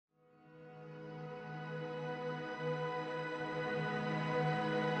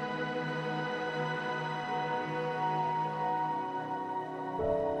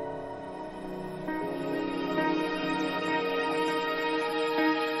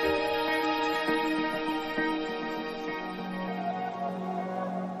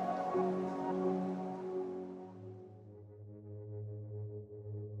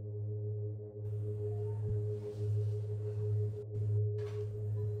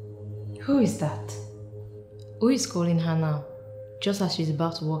Who is that? Who is calling her now? Just as she's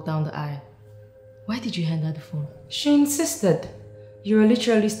about to walk down the aisle. Why did you hand her the phone? She insisted. You were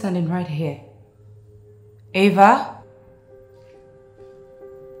literally standing right here. Ava?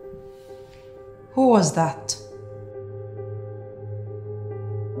 Who was that?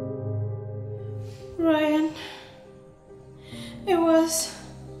 Ryan. It was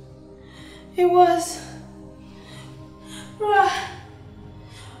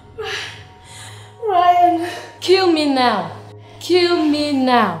Ryan. Kill me now. Kill me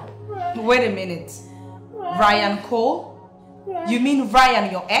now. Wait a minute. Ryan Cole? You mean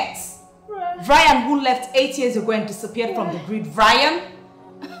Ryan, your ex? Ryan who left 8 years ago and disappeared from the grid. Ryan?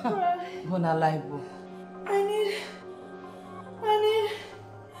 Bonalaibo. I need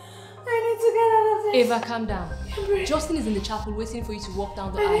to get out of this. Ava, calm down. Justin is in the chapel waiting for you to walk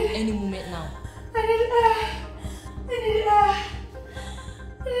down the aisle any moment now. I need air.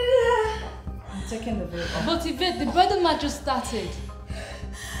 I'm taking the veil off. But Yvette, the bridal match just started.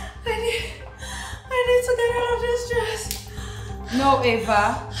 I need to get out of this dress. No,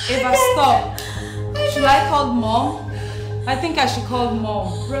 Ava. Ava, stop. Should I call Mom? I think I should call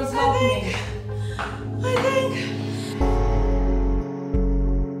Mom. Rose, help me. I think.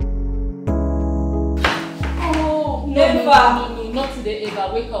 Oh, no, Ava. no, not today,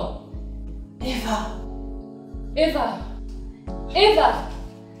 Ava. Wake up. Ava.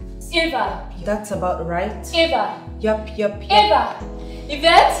 That's about right. Ava. Yup. Ava.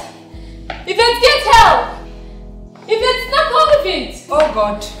 Yvette, get help. Yvette, snap out of it. Oh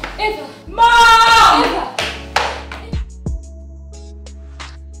God. Ava. Mom! Ava.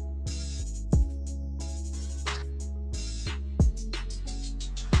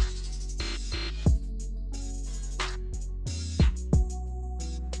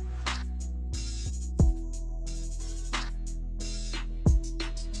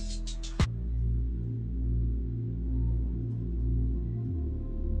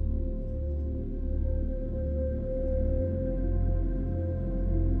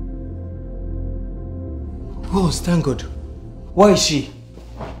 Rose, thank God. Where is she?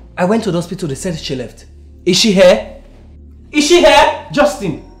 I went to the hospital, they said she left. Is she here? Is she here?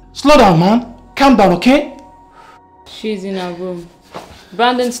 Justin, slow down, man. Calm down, okay? She's in her room.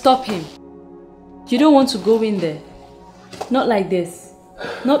 Brandon, stop him. You don't want to go in there. Not like this.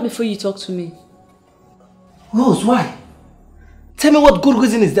 Not before you talk to me. Rose, why? Tell me what good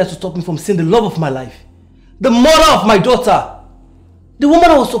reason is there to stop me from seeing the love of my life? The mother of my daughter! The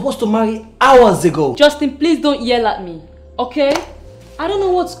woman I was supposed to marry hours ago. Justin, please don't yell at me, okay? I don't know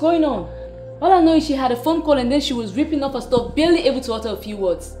what's going on. All I know is she had a phone call and then she was ripping off her stuff, barely able to utter a few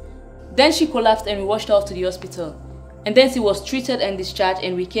words. Then she collapsed and we rushed her off to the hospital. And then she was treated and discharged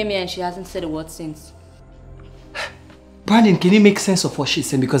and we came here and she hasn't said a word since. Brandon, can you make sense of what she's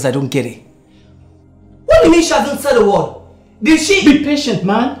saying because I don't get it? What do you mean she hasn't said a word? Did she? Be patient,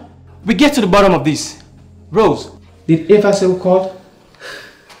 man. We get to the bottom of this. Rose, did Ava say who called?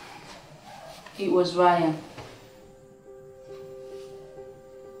 It was Ryan.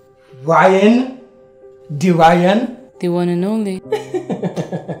 Ryan? The Ryan? The one and only.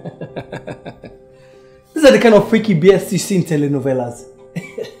 These are the kind of freaky BS you see in telenovelas.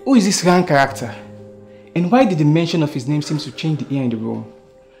 Who is this Ryan character? And why did the mention of his name seem to change the air in the room?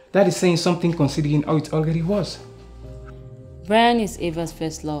 That is saying something considering how it already was. Ryan is Ava's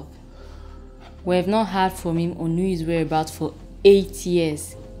first love. We have not heard from him or knew his whereabouts for 8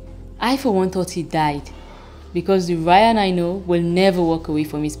 years. I for one thought he died. Because the Ryan I know will never walk away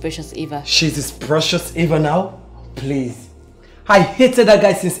from his precious Ava. She's his precious Ava now? Please. I hated that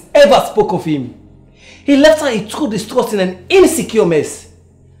guy since Eva spoke of him. He left her a true distrust in an insecure mess.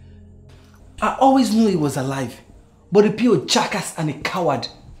 I always knew he was alive. But a pure jackass and a coward.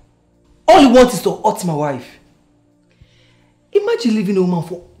 All he wants is to hurt my wife. Imagine leaving a woman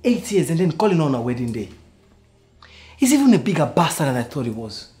for 8 years and then calling on her wedding day. He's even a bigger bastard than I thought he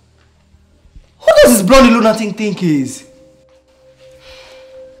was. Who does this blondie lunatic think he is?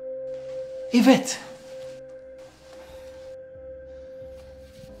 Yvette.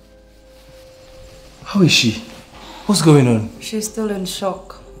 How is she? What's going on? She's still in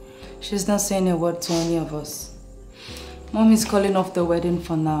shock. She's not saying a word to any of us. Mom is calling off the wedding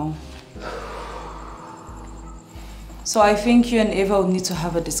for now. So I think you and Ava will need to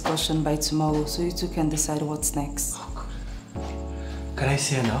have a discussion by tomorrow so you two can decide what's next. Oh, can I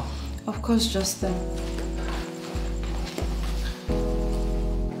see her now? Of course, Justin.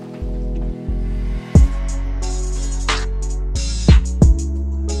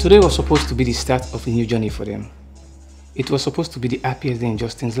 Today was supposed to be the start of a new journey for them. It was supposed to be the happiest day in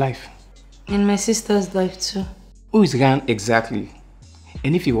Justin's life. In my sister's life too. Who is Ryan exactly?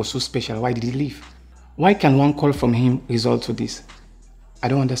 And if he was so special, why did he leave? Why can one call from him result to this? I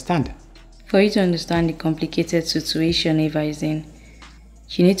don't understand. For you to understand the complicated situation Eva is in,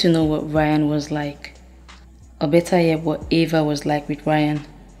 you need to know what Ryan was like. Or better yet, what Eva was like with Ryan.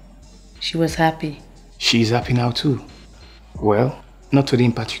 She was happy. She's happy now too. Well, not today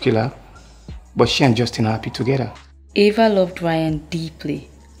in particular, but she and Justin are happy together. Eva loved Ryan deeply,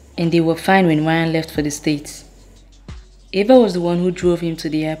 and they were fine when Ryan left for the States. Eva was the one who drove him to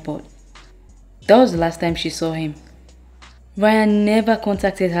the airport. That was the last time she saw him. Ryan never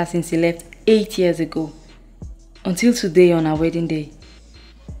contacted her since he left 8 years ago, until today on our wedding day.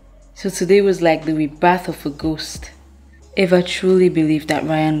 So today was like the rebirth of a ghost. Eva truly believed that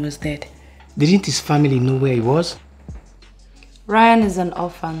Ryan was dead. Didn't his family know where he was? Ryan is an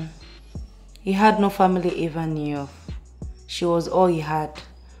orphan. He had no family Eva knew of. She was all he had,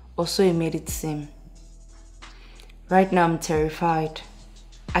 or so he made it seem. Right now I'm terrified.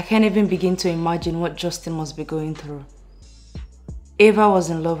 I can't even begin to imagine what Justin must be going through. Eva was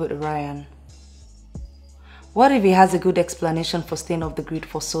in love with Ryan. What if he has a good explanation for staying off the grid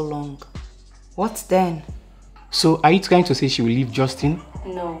for so long? What then? So are you trying to say she will leave Justin?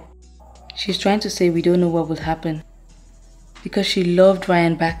 No. She's trying to say we don't know what will happen. Because she loved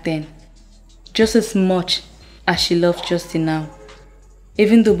Ryan back then. Just as much as she loves Justin now.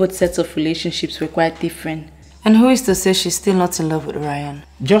 Even though both sets of relationships were quite different. And who is to say she's still not in love with Ryan?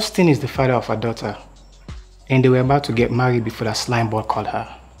 Justin is the father of her daughter. And they were about to get married before that slime ball called her.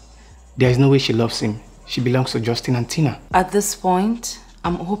 There is no way she loves him. She belongs to Justin and Tina. At this point,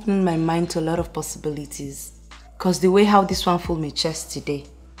 I'm opening my mind to a lot of possibilities. Because the way how this one fooled my chest today.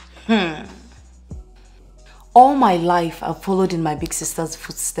 All my life, I've followed in my big sister's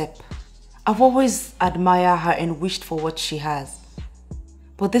footstep. I've always admired her and wished for what she has.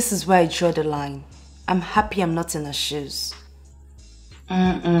 But this is where I draw the line. I'm happy I'm not in her shoes.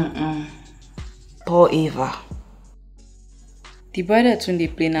 Poor Eva. The boy that turned the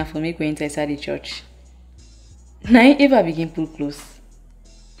play now for me going inside the church. Now Eva begin pull close.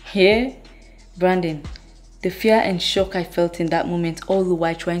 Here, Brandon, the fear and shock I felt in that moment all the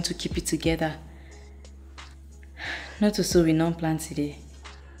while trying to keep it together. Not to so we non-plan today.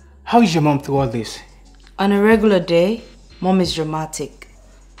 How is your mom through all this? On a regular day, mom is dramatic.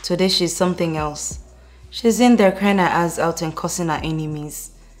 Today she's something else. She's in there crying her eyes out and cursing her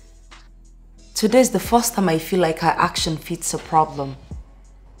enemies. Today's the first time I feel like her action fits a problem.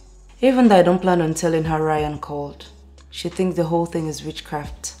 Even though I don't plan on telling her Ryan called. She thinks the whole thing is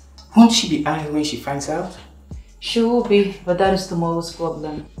witchcraft. Won't she be angry when she finds out? She will be, but that is tomorrow's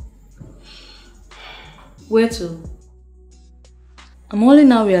problem. Where to? I'm only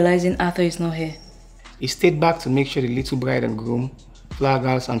now realizing Arthur is not here. He stayed back to make sure the little bride and groom, flower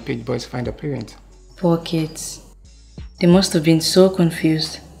girls and page boys find a parent. Poor kids. They must have been so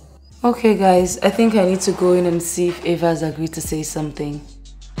confused. Okay guys, I think I need to go in and see if Eva has agreed to say something.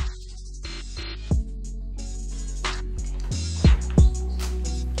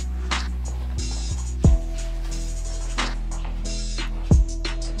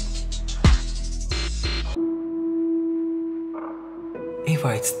 Eva,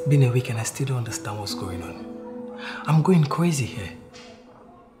 it's been a week and I still don't understand what's going on. I'm going crazy here.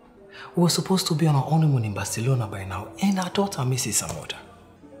 We were supposed to be on our honeymoon in Barcelona by now, and our daughter misses her mother.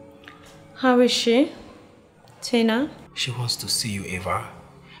 How is she? Tina? She wants to see you, Eva.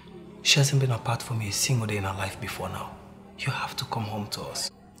 She hasn't been apart from me a single day in her life before now. You have to come home to us.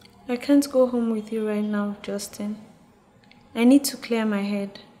 I can't go home with you right now, Justin. I need to clear my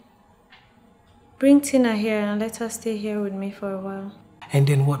head. Bring Tina here and let her stay here with me for a while. And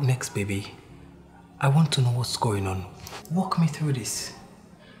then what next, baby? I want to know what's going on. Walk me through this.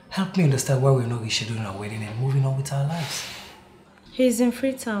 Help me understand why we're not rescheduling our wedding and moving on with our lives. He's in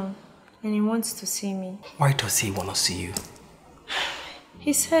Freetown and he wants to see me. Why does he want to see you?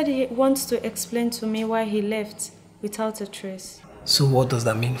 He said he wants to explain to me why he left without a trace. So what does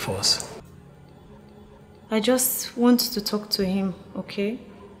that mean for us? I just want to talk to him, okay?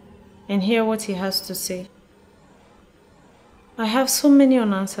 And hear what he has to say. I have so many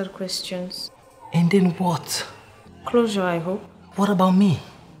unanswered questions. And then what? Closure, I hope. What about me?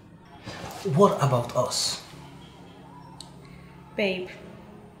 What about us? Babe,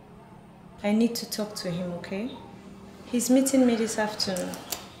 I need to talk to him, okay? He's meeting me this afternoon.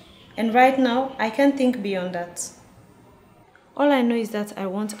 And right now, I can't think beyond that. All I know is that I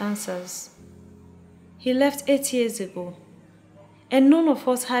want answers. He left 8 years ago. And none of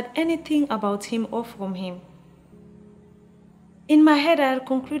us had anything about him or from him. In my head, I had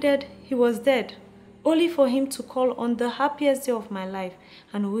concluded he was dead, only for him to call on the happiest day of my life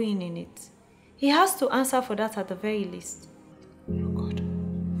and win in it. He has to answer for that at the very least. Oh God.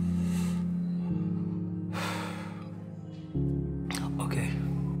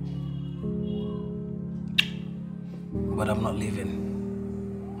 but I'm not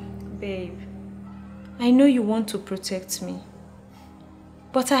leaving. Babe, I know you want to protect me,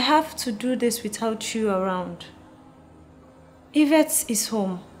 but I have to do this without you around. Yvette is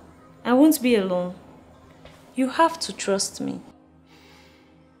home. I won't be alone. You have to trust me.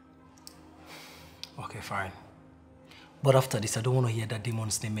 Okay, fine. But after this, I don't want to hear that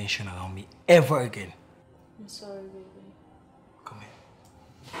demon's name mentioned around me ever again. I'm sorry, baby. Come here.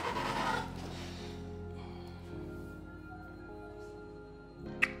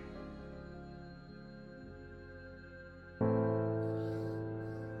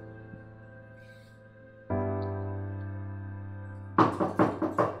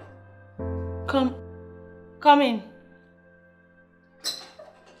 Come in.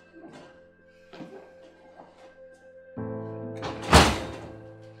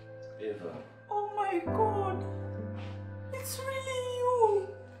 Eva. Oh my God. It's really you.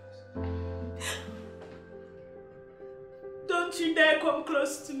 Don't you dare come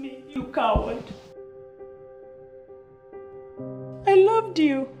close to me, you coward. I loved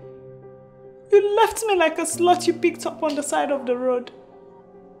you. You left me like a slut you picked up on the side of the road.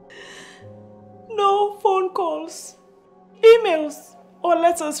 No phone calls, emails, or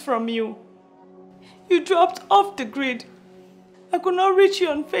letters from you. You dropped off the grid. I could not reach you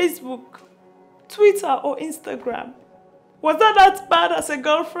on Facebook, Twitter, or Instagram. Was that bad as a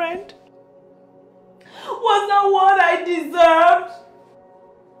girlfriend? Was that what I deserved?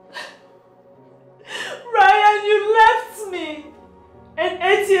 Ryan, you left me. And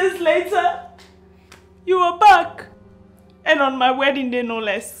 8 years later, you were back. And on my wedding day, no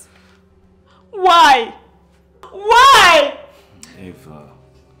less. Why? Why? Eva,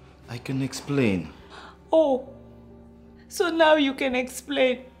 I can explain. Oh, so now you can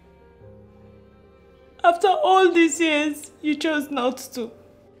explain. After all these years, you chose not to.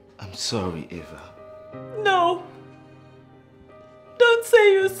 I'm sorry, Eva. No. Don't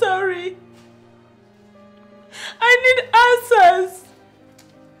say you're sorry. I need answers.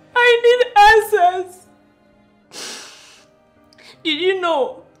 I need answers. Did you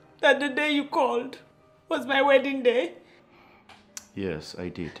know that the day you called was my wedding day? Yes, I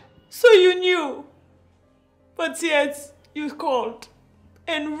did. So you knew. But yet, you called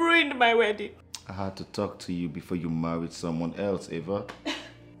and ruined my wedding. I had to talk to you before you married someone else, Eva.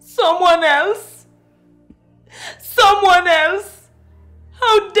 Someone else? Someone else?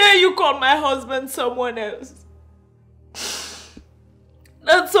 How dare you call my husband someone else?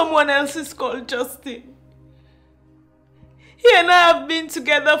 That someone else is called Justin. He and I have been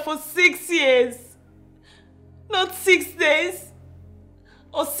together for 6 years. Not 6 days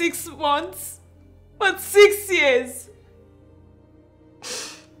or 6 months, but 6 years.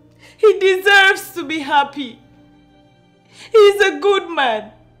 He deserves to be happy. He's a good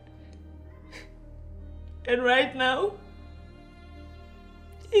man. And right now,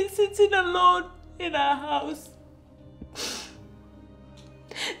 he's sitting alone in our house,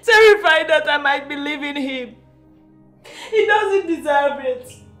 terrified that I might be leaving him. He doesn't deserve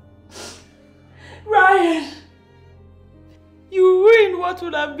it. Ryan, you ruined what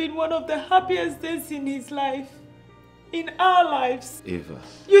would have been one of the happiest days in his life, in our lives. Eva.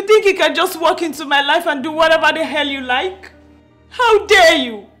 You think you can just walk into my life and do whatever the hell you like? How dare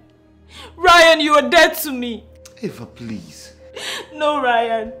you? Ryan, you are dead to me. Eva, please. No,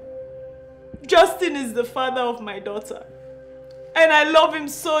 Ryan. Justin is the father of my daughter. And I love him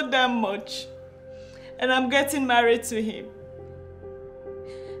so damn much. And I'm getting married to him.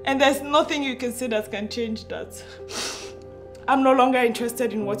 And there's nothing you can say that can change that. I'm no longer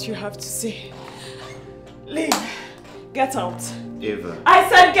interested in what you have to say. Leave. Get out. Eva. I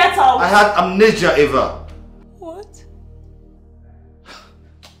said get out. I had amnesia, Eva. What?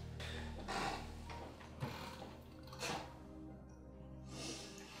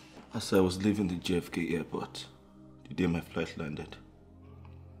 As I was leaving the JFK airport, the day my flight landed,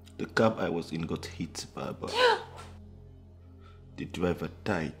 the cab I was in got hit by a bus. The driver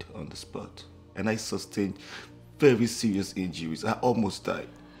died on the spot, and I sustained very serious injuries. I almost died.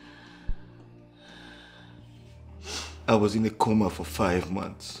 I was in a coma for 5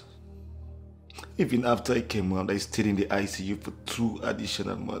 months. Even after I came out, I stayed in the ICU for 2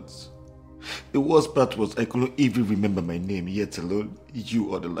 additional months. The worst part was I couldn't even remember my name, yet alone you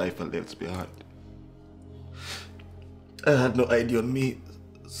or the life I left behind. I had no ID on me,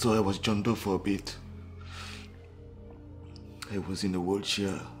 so I was John Doe for a bit. I was in a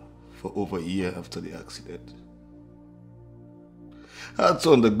wheelchair for over a year after the accident. I had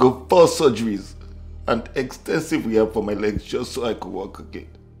to undergo 4 surgeries and extensive rehab for my legs just so I could walk again.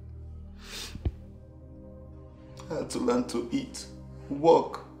 I had to learn to eat,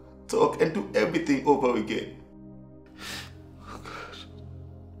 walk, talk, and do everything over again. Oh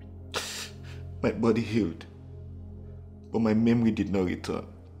God. My body healed, but my memory did not return,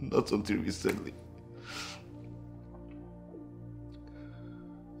 not until recently.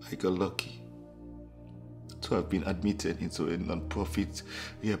 I got lucky to have been admitted into a non-profit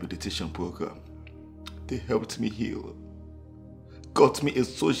rehabilitation program. They helped me heal, got me a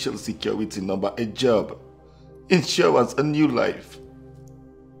social security number, a job, insurance, a new life.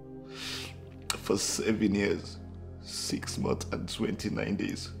 For 7 years, 6 months and 29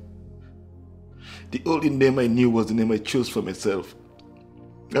 days. The only name I knew was the name I chose for myself.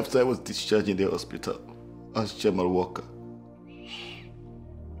 After I was discharged in the hospital as Jamal Walker.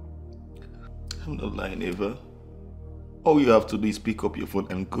 I'm not lying, Eva. All you have to do is pick up your phone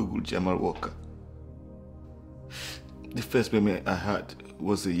and Google Jamal Walker. The first memory I had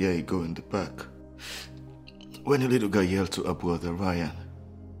was a year ago in the park, when a little girl yelled to her brother Ryan,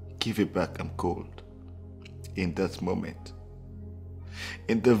 "Give it back, I'm cold." In that moment,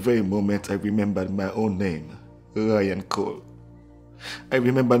 in the very moment I remembered my own name, Ryan Cole. I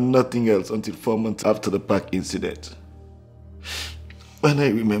remember nothing else until 4 months after the park incident. When I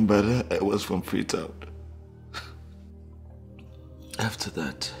remembered, I was from Freetown. After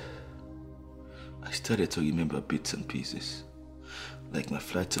that, I started to remember bits and pieces, like my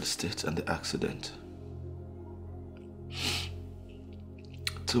flight to the States and the accident.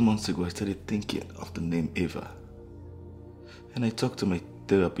 2 months ago, I started thinking of the name Eva. And I talked to my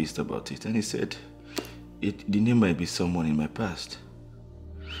therapist about it, and he said the name might be someone in my past.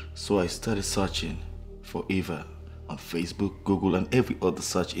 So I started searching for Eva on Facebook, Google, and every other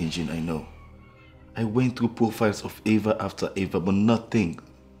search engine I know. I went through profiles of Eva after Eva, but nothing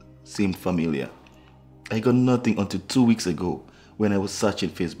seemed familiar. I got nothing until 2 weeks ago when I was searching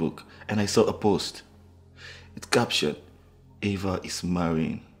Facebook and I saw a post. It captioned, "Eva is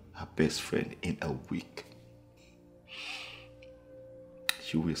marrying her best friend in a week."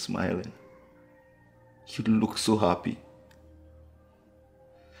 You were smiling. You looked so happy.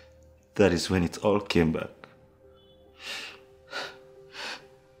 That is when it all came back.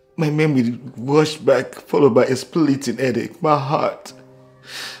 My memory rushed back, followed by a splitting headache, my heart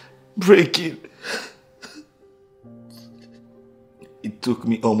breaking. It took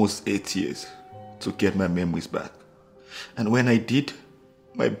me almost 8 years to get my memories back. And when I did,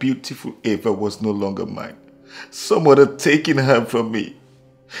 my beautiful Eva was no longer mine. Someone had taken her from me.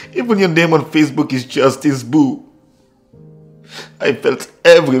 Even your name on Facebook is Justice Boo. I felt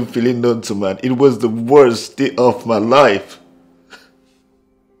every feeling known to man. It was the worst day of my life.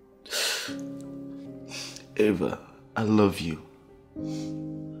 Eva, I love you.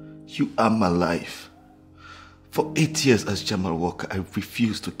 You are my life. For 8 years as Jamal Walker, I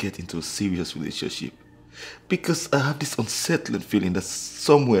refused to get into a serious relationship because I have this unsettling feeling that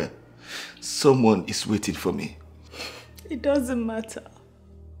somewhere, someone is waiting for me. It doesn't matter.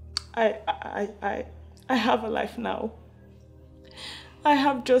 I have a life now. I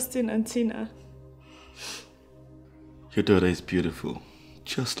have Justin and Tina. Your daughter is beautiful,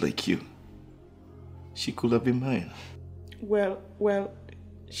 just like you. She could have been mine. Well,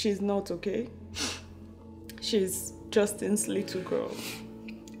 she's not, okay? She's Justin's little girl.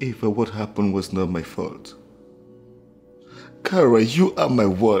 Eva, what happened was not my fault. Kara, you are my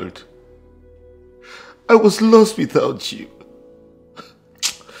world. I was lost without you.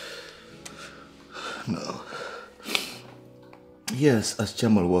 No. Yes, as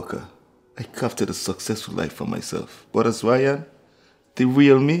Jamal Walker, I crafted a successful life for myself. But as Ryan, the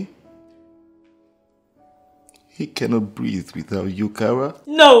real me, he cannot breathe without you, Kara.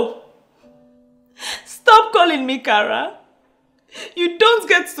 No! Stop calling me Kara. You don't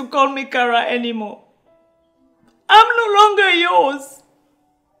get to call me Kara anymore. I'm no longer yours.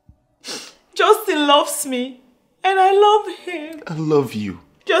 Justin loves me, and I love him. I love you.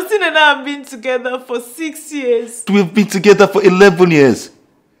 Justin and I have been together for 6 years. We've been together for 11 years.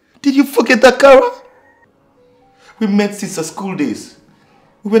 Did you forget that, Kara? We met since our school days.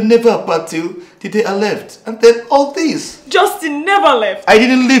 We were never apart till the day I left. And then all this. Justin never left. I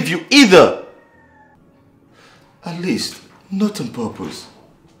didn't leave you either. At least, not on purpose.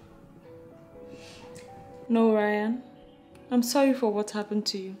 No, Ryan. I'm sorry for what happened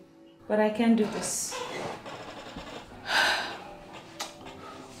to you. But I can't do this.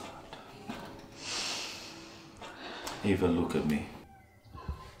 Eva, look at me.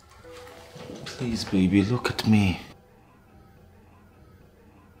 Please, baby, look at me.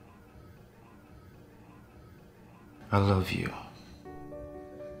 I love you.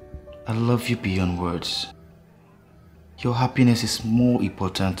 I love you beyond words. Your happiness is more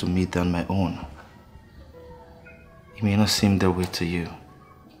important to me than my own. It may not seem that way to you,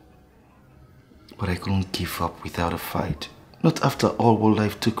 But I couldn't give up without a fight. Not after all what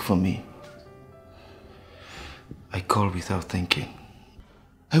life took from me. I called without thinking.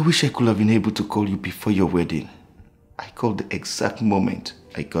 I wish I could have been able to call you before your wedding. I called the exact moment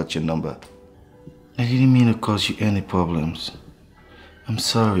I got your number. I didn't mean to cause you any problems. I'm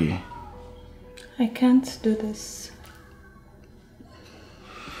sorry. I can't do this.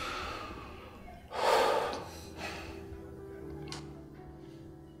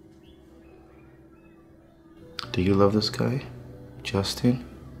 Do you love this guy, Justin?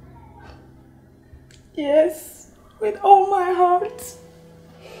 Yes, with all my heart.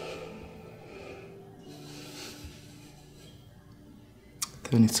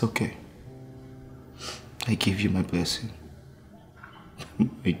 Then it's okay. I give you my blessing.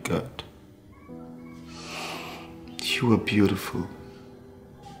 My God. You are beautiful.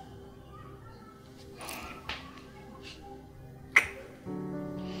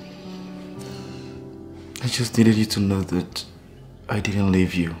 I just needed you to know that I didn't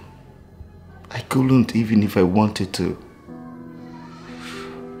leave you. I couldn't even if I wanted to.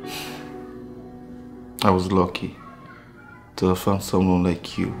 I was lucky to have found someone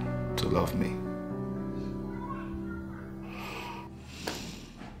like you to love me.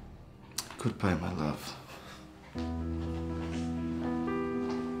 Goodbye, my love.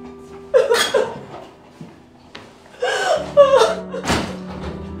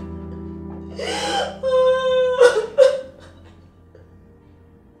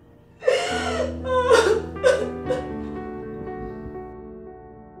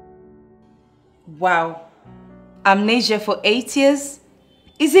 Wow. Amnesia for 8 years?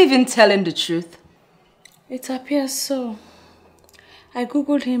 Is he even telling the truth? It appears so. I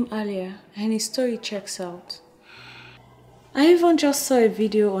googled him earlier and his story checks out. I even just saw a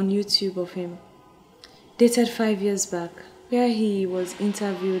video on YouTube of him, dated 5 years back, where he was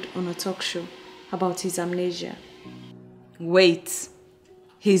interviewed on a talk show about his amnesia. Wait,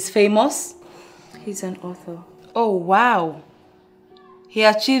 he's famous? He's an author. Oh wow. He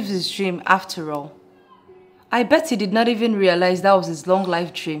achieved his dream after all. I bet he did not even realize that was his long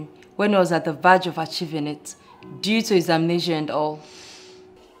life dream when he was at the verge of achieving it, due to his amnesia and all.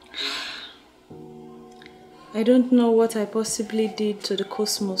 I don't know what I possibly did to the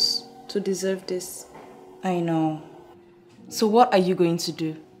cosmos to deserve this. I know. So what are you going to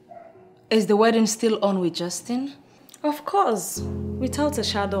do? Is the wedding still on with Justin? Of course, without a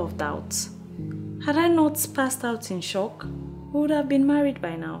shadow of doubt. Had I not passed out in shock, we would have been married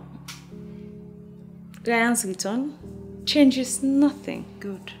by now. Ryan's return changes nothing.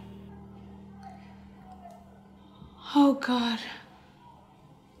 Good. Oh God.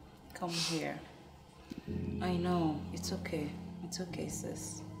 Come here. I know. It's okay. It's okay,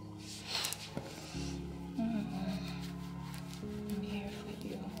 sis. I'm here for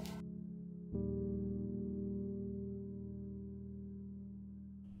you.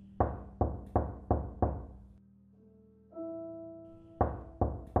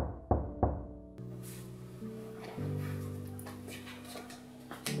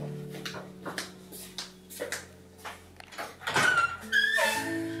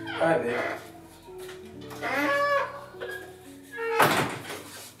 Hi, babe.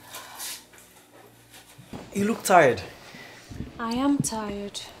 You look tired. I am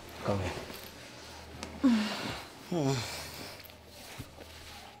tired. Come here.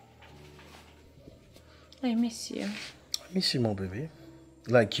 I miss you. I miss you more, baby.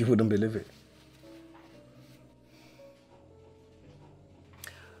 Like you wouldn't believe it.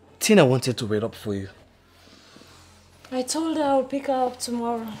 Tina wanted to wait up for you. I told her I'll pick her up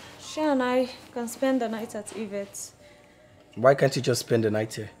tomorrow. She and I can spend the night at Yvette's. Why can't you just spend the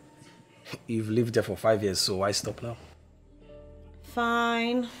night here? You've lived there for 5 years, so why stop now?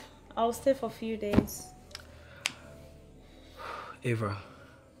 Fine. I'll stay for a few days. Ava,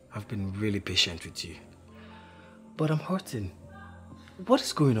 I've been really patient with you. But I'm hurting. What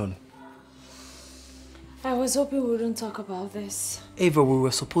is going on? I was hoping we wouldn't talk about this. Ava, we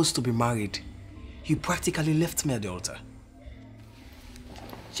were supposed to be married. You practically left me at the altar.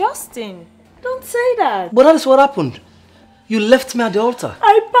 Justin, don't say that. But that is what happened. You left me at the altar.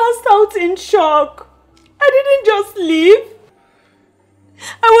 I passed out in shock. I didn't just leave.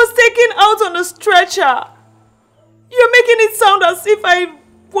 I was taken out on a stretcher. You're making it sound as if I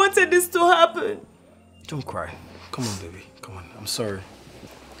wanted this to happen. Don't cry. Come on, baby. Come on. I'm sorry.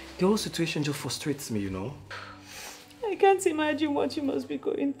 The whole situation just frustrates me, you know. I can't imagine what you must be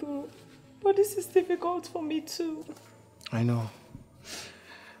going through. But this is difficult for me too. I know.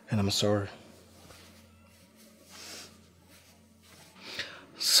 And I'm sorry.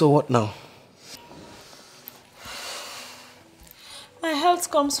 So what now? My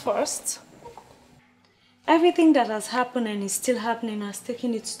health comes first. Everything that has happened and is still happening has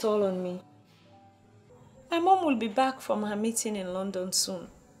taken its toll on me. My mom will be back from her meeting in London soon.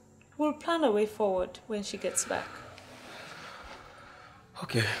 We'll plan a way forward when she gets back.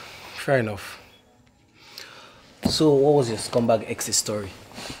 Okay, fair enough. So, what was your scumbag ex's story?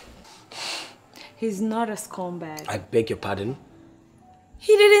 He's not a scumbag. I beg your pardon?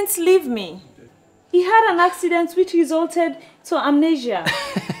 He didn't leave me. He had an accident which resulted to amnesia.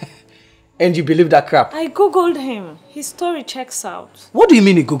 And you believe that crap? I googled him. His story checks out. What do you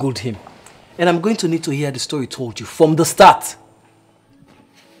mean you googled him? And I'm going to need to hear the story told you from the start.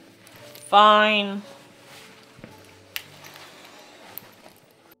 Fine.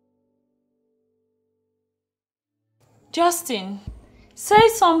 Justin, say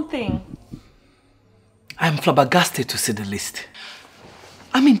something. I'm flabbergasted to say the least.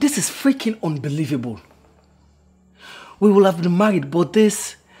 I mean, this is freaking unbelievable. We will have been married, but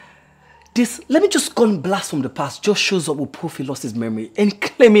this, let me just go and blast from the past, just shows up with proof he lost his memory and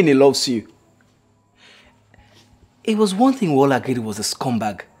claiming he loves you. It was one thing we all agreed he was a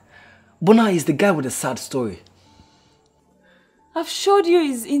scumbag, but now he's the guy with a sad story. I've showed you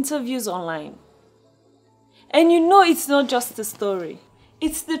his interviews online. And you know it's not just a story.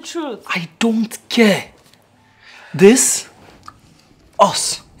 It's the truth. I don't care. This,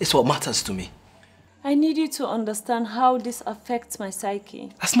 us, is what matters to me. I need you to understand how this affects my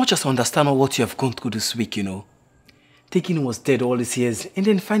psyche. As much as I understand what you have gone through this week, you know. Thinking he was dead all these years and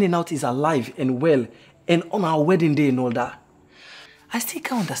then finding out he's alive and well and on our wedding day and all that. I still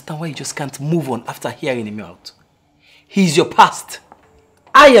can't understand why you just can't move on after hearing him out. He's your past.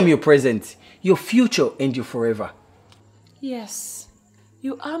 I am your present, your future and your forever. Yes,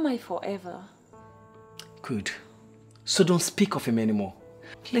 you are my forever. Good. So don't speak of him anymore.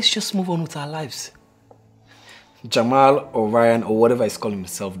 Let's just move on with our lives. Jamal or Ryan or whatever he's calling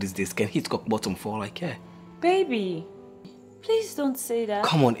himself these days can hit rock bottom for all I care. Baby, please don't say that.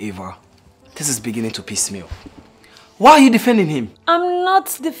 Come on, Ava. This is beginning to piss me off. Why are you defending him? I'm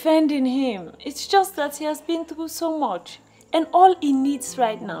not defending him. It's just that he has been through so much. And all he needs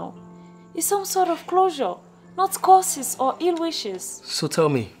right now is some sort of closure, not curses or ill wishes. So tell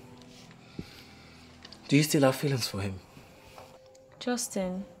me, do you still have feelings for him?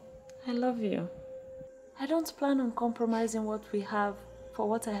 Justin, I love you. I don't plan on compromising what we have for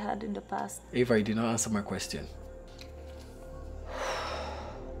what I had in the past. Ava, you did not answer my question.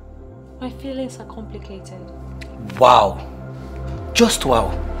 My feelings are complicated. Wow. Just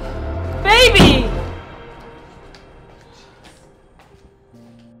wow. Baby!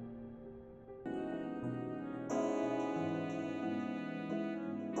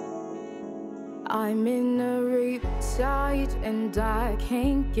 I'm in a riptide and I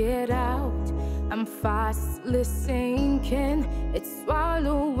can't get out. I'm fastly sinking, it's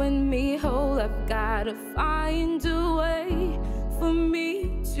swallowing me whole. I've gotta find a way for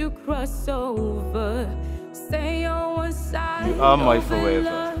me to cross over. Stay on one side. You are my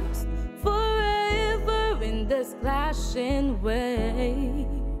forever. Forever in this clashing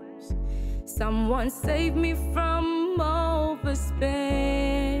waves. Someone save me from overspace.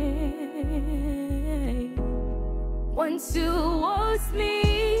 When two worlds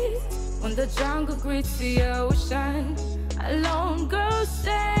meet, when the jungle greets the ocean, a lone girl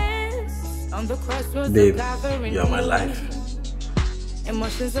stands on the crossroads of gathering. You're my life.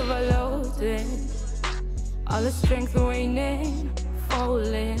 Emotions overloading, all the strength waning,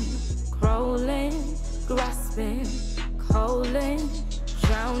 falling, crawling, grasping, calling,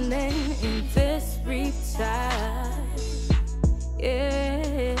 drowning in this riptide.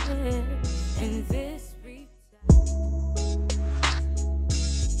 Yeah, in this riptide.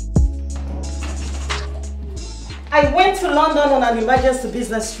 I went to London on an emergency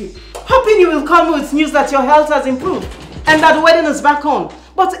business trip, hoping you will come with news that your health has improved and that the wedding is back on.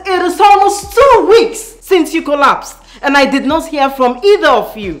 But it is almost 2 weeks since you collapsed, and I did not hear from either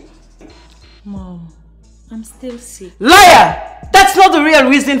of you. Mom, I'm still sick. Liar! That's not the real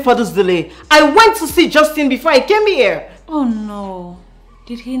reason for this delay. I went to see Justin before I came here. Oh no.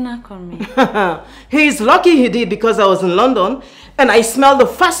 Did he knock on me? He is lucky he did, because I was in London and I smelled the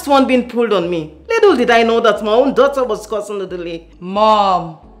first one being pulled on me. Little did I know that my own daughter was causing the delay.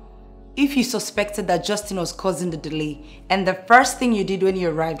 Mom, if you suspected that Justin was causing the delay and the first thing you did when you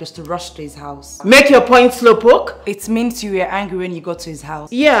arrived was to rush to his house, Make your point, slowpoke. it means you were angry when you got to his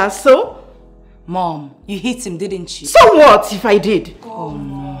house. Yeah, so? Mom, you hit him, didn't you? So what if I did? Oh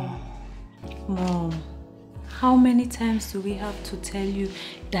no. Mom, how many times do we have to tell you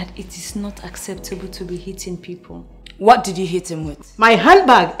that it is not acceptable to be hitting people? What did you hit him with? My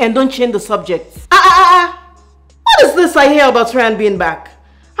handbag, and don't change the subject. What is this I hear about Ryan being back?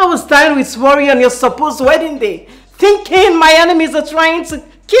 I was dying with worry on your supposed wedding day, thinking my enemies are trying to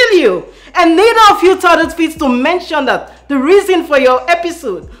kill you. And neither of you thought it fit to mention that the reason for your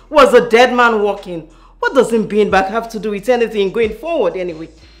episode was a dead man walking. What does him being back have to do with anything going forward anyway?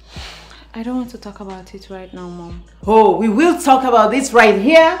 I don't want to talk about it right now, Mom. Oh, we will talk about this right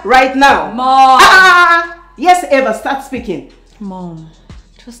here, right now. Mom! Yes, Eva, start speaking. Mom,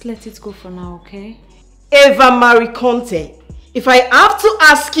 just let it go for now, okay? Eva marry Conte. If I have to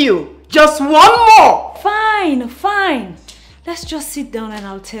ask you just one more. Fine, fine. Let's just sit down and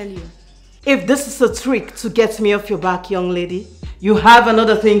I'll tell you. If this is a trick to get me off your back, young lady, you have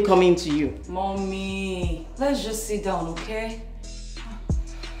another thing coming to you. Mommy, let's just sit down, okay?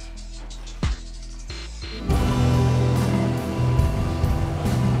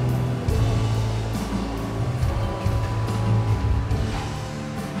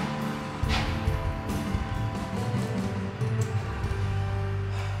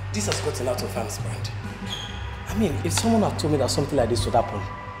 This has gotten out of hands, Brand. I mean, if someone had told me that something like this would happen,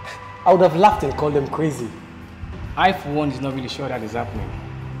 I would have laughed and called them crazy. I, for one, is not really sure that is happening.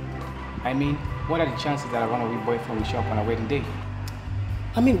 I mean, what are the chances that a runaway boyfriend will show up on our wedding day?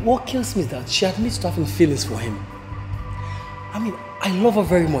 I mean, what kills me is that she admits to having feelings for him. I mean, I love her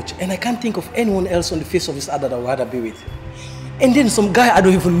very much, and I can't think of anyone else on the face of this earth that I would rather be with. And then some guy I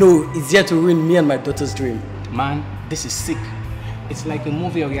don't even know is here to ruin me and my daughter's dream. Man, this is sick. It's like a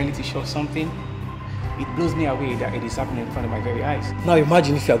movie or reality show or something. It blows me away that it is happening in front of my very eyes. Now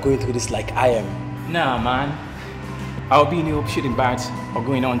imagine if you are going through this like I am. Nah, man. I'll be in Europe shooting bats or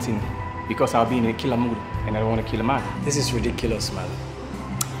going hunting because I'll be in a killer mood and I don't want to kill a man. This is ridiculous, man.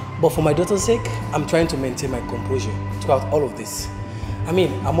 But for my daughter's sake, I'm trying to maintain my composure throughout all of this. I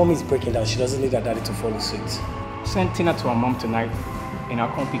mean, her mom is breaking down. She doesn't need her daddy to follow suit. Send Tina to her mom tonight and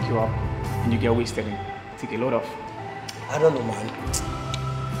I'll come pick you up and you get wasted and take a load off. I don't know, man.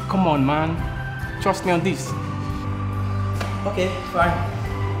 Come on, man. Trust me on this. Okay, fine.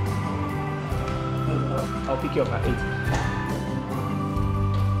 I'll pick you up at 8.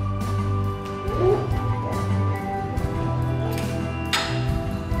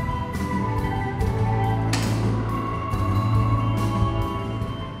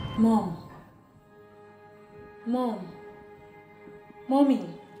 Mom. Mom. Mommy.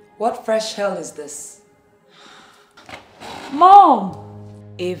 What fresh hell is this? Mom!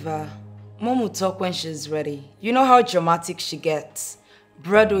 Eva, Mom will talk when she's ready. You know how dramatic she gets.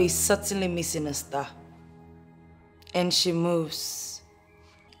 Broadway is certainly missing a star. And she moves.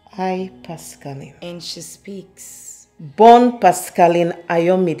 I, Pascaline. And she speaks. Born Pascaline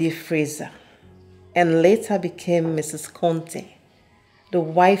Ayomide Fraser, and later became Mrs. Conte, the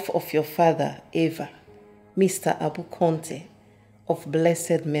wife of your father, Eva, Mr. Abu Conte, of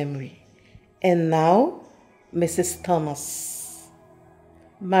blessed memory. And now, Mrs. Thomas,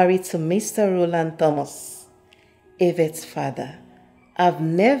 married to Mr. Roland Thomas, Yvette's father. I've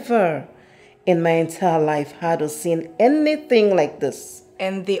never in my entire life had or seen anything like this.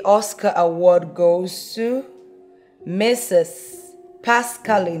 And the Oscar award goes to Mrs.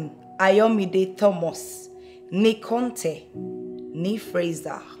 Pascaline Ayomide Thomas, ni Conte, ni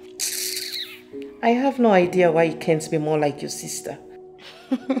Fraser. I have no idea why you can't be more like your sister.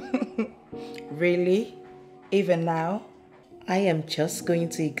 Really? Even now? I am just going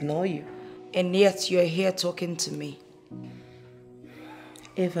to ignore you. And yet you're here talking to me.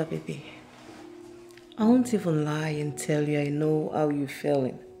 Eva, baby, I won't even lie and tell you I know how you're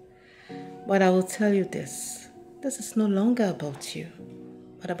feeling. But I will tell you this. This is no longer about you,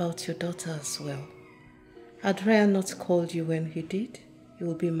 but about your daughter as well. Had Ryan not called you when he did, you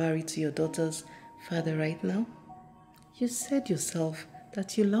will be married to your daughter's father right now. You said yourself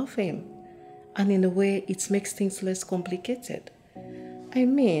that you love him. And in a way, it makes things less complicated. I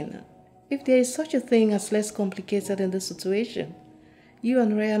mean, if there is such a thing as less complicated in this situation, you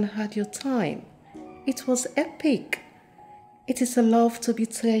and Ryan had your time. It was epic. It is a love to be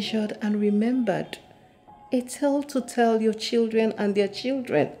treasured and remembered. A tale to tell your children and their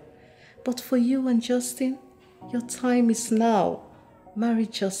children. But for you and Justin, your time is now. Marry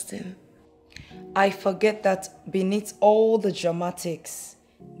Justin. I forget that beneath all the dramatics,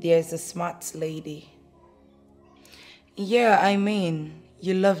 there's a smart lady. Yeah, I mean,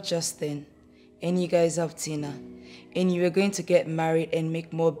 you love Justin, and you guys have Tina, and you were going to get married and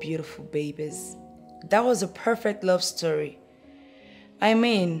make more beautiful babies. That was a perfect love story. I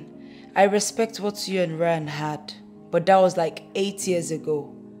mean, I respect what you and Ryan had, but that was like 8 years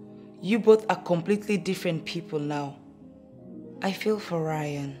ago. You both are completely different people now. I feel for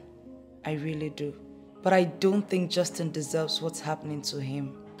Ryan. I really do. But I don't think Justin deserves what's happening to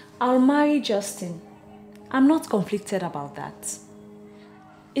him. I'll marry Justin. I'm not conflicted about that.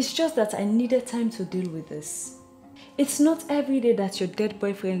 It's just that I needed time to deal with this. It's not every day that your dead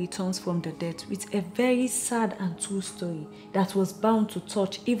boyfriend returns from the dead with a very sad and true story that was bound to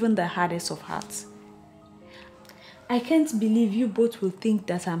touch even the hardest of hearts. I can't believe you both will think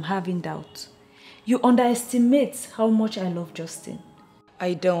that I'm having doubt. You underestimate how much I love Justin.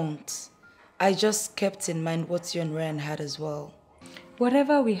 I don't. I just kept in mind what you and Ryan had as well.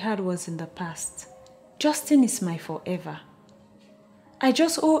 Whatever we had was in the past. Justin is my forever. I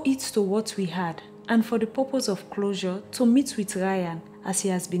just owe it to what we had and for the purpose of closure to meet with Ryan as he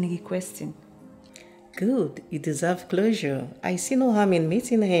has been requesting. Good, you deserve closure. I see no harm in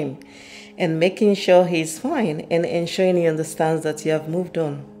meeting him and making sure he's fine and ensuring he understands that you have moved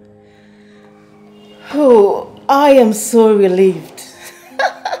on. Oh, I am so relieved.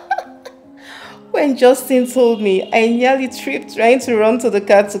 When Justin told me, I nearly tripped trying to run to the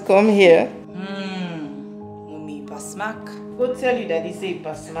car to come here. Mummy, pasmak. Go tell you that he said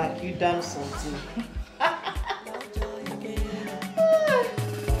pasmak, you done something.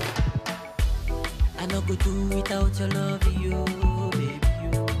 I no go do without your love, you, baby,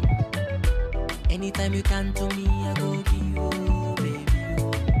 you. Anytime you come to me, I go give you, baby,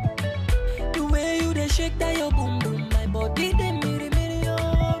 you. The way you dey shake that your boom boom, my body dey miri miri,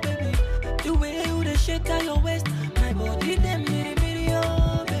 oh, baby. The way you dey shake that your waist, my body dey miri miri,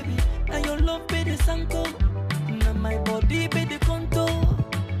 oh, baby. And your love be the sanko, now my body be the conto.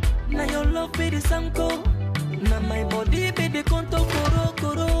 Now your love be the sanko, now my body be the conto, koro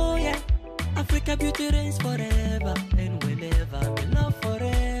koro, yeah. Africa beauty reigns forever, and whenever we love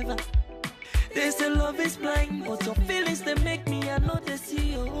forever. They say love is blind, but your feelings they make me I know they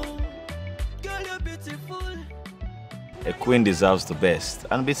see you. Girl, you're beautiful. A queen deserves the best.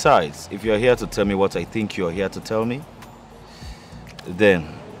 And besides, if you're here to tell me what I think you're here to tell me, then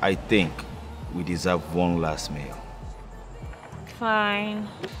I think we deserve one last meal. Fine.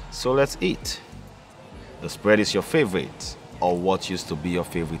 So let's eat. The spread is your favorite, or what used to be your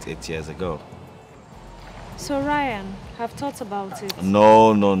favorite 8 years ago. So Ryan, have thought about it?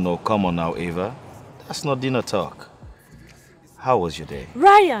 No. Come on now, Ava. That's not dinner talk. How was your day?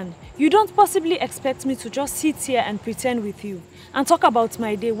 Ryan, you don't possibly expect me to just sit here and pretend with you and talk about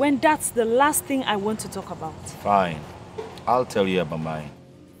my day when that's the last thing I want to talk about. Fine. I'll tell you about mine.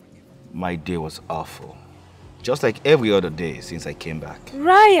 My day was awful. Just like every other day since I came back.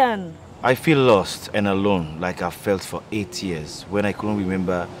 Ryan! I feel lost and alone like I felt for 8 years when I couldn't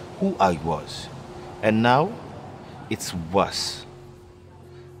remember who I was. And now, it's worse.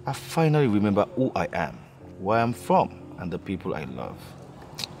 I finally remember who I am, where I'm from, and the people I love.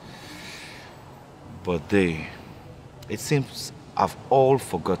 But it seems have all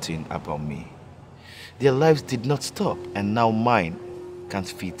forgotten about me. Their lives did not stop, and now mine can't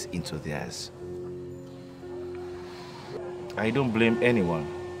fit into theirs. I don't blame anyone.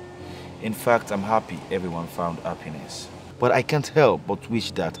 In fact, I'm happy everyone found happiness. But I can't help but wish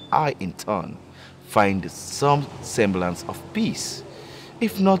that I, in turn, find some semblance of peace,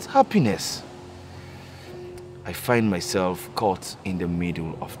 if not happiness. I find myself caught in the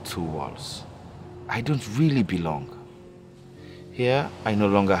middle of two worlds. I don't really belong. Here, I no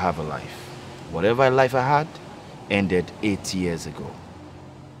longer have a life. Whatever life I had ended 8 years ago.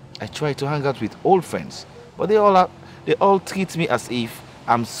 I try to hang out with old friends, but they all treat me as if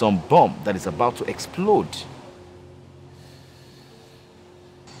I'm some bomb that is about to explode.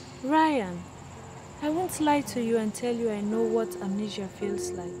 Ryan, I won't lie to you and tell you I know what amnesia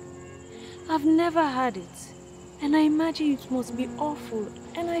feels like. I've never had it, and I imagine it must be awful,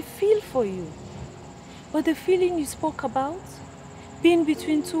 and I feel for you. But the feeling you spoke about, being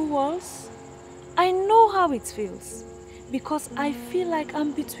between two walls, I know how it feels, because I feel like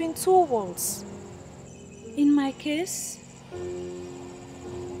I'm between two walls. In my case,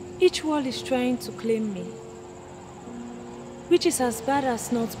 each wall is trying to claim me, which is as bad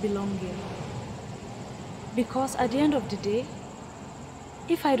as not belonging. Because at the end of the day,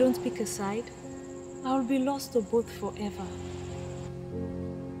 if I don't pick a side, I will be lost to both forever.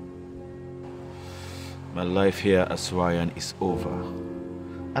 My life here as Ryan is over.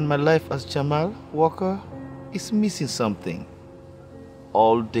 And my life as Jamal Walker is missing something.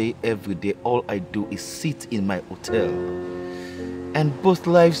 All day, every day, all I do is sit in my hotel. And both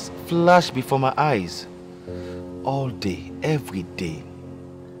lives flash before my eyes. All day, every day.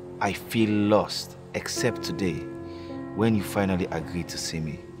 I feel lost, except today, when you finally agreed to see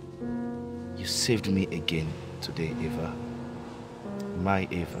me. You saved me again today, Ava. My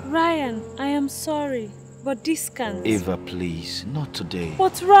Ava. Ryan, I am sorry, but this can't. Ava, please, not today.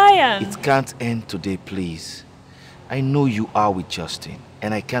 But Ryan! It can't end today, please. I know you are with Justin,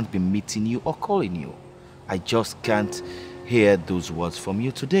 and I can't be meeting you or calling you. I just can't hear those words from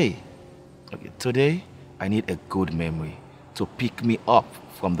you today. Okay, today, I need a good memory to pick me up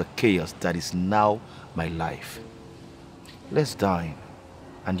from the chaos that is now my life. Let's dine,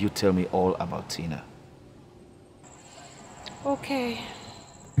 and you tell me all about Tina. Okay.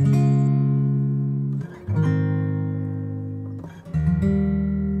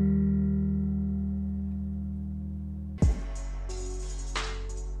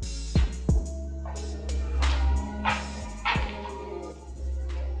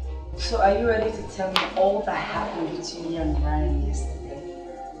 So are you ready to tell me all that happened between you and Ryan yesterday?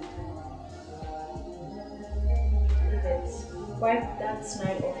 Wipe that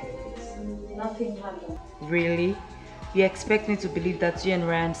smile off your face. Nothing happened. Really? You expect me to believe that you and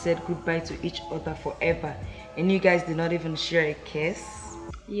Ryan said goodbye to each other forever and you guys did not even share a kiss?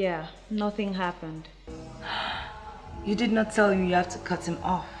 Yeah, nothing happened. You did not tell him you have to cut him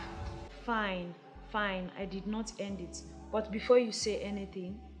off. Fine, I did not end it. But before you say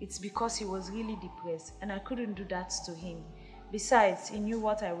anything, it's because he was really depressed and I couldn't do that to him. Besides, he knew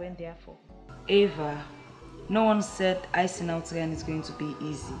what I went there for. Ava, no one said icing out Ryan is going to be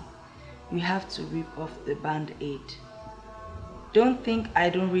easy. You have to rip off the band-aid. Don't think I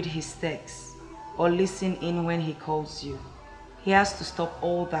don't read his texts or listen in when he calls you. He has to stop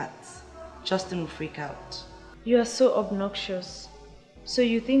all that. Justin will freak out. You are so obnoxious. So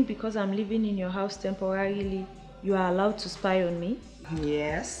you think because I'm living in your house temporarily, you are allowed to spy on me?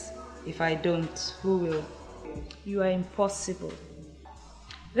 Yes. If I don't, who will? You are impossible.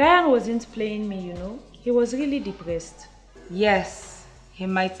 Ryan wasn't playing me, you know. He was really depressed. Yes, he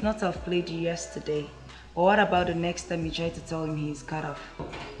might not have played you yesterday. But what about the next time you try to tell him he's cut off?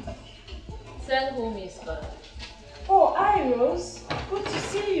 Tell whom he's cut off. Oh, hi Rose. Good to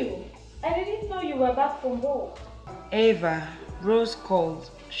see you. I didn't know you were back from home. Ava, Rose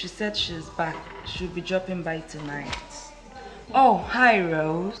called. She said she's back. She'll be dropping by tonight. Oh, hi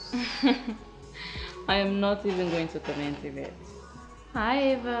Rose. I am not even going to comment Yvette.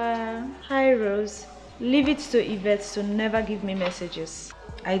 Hi Eva. Hi Rose. Leave it to Yvette to never give me messages.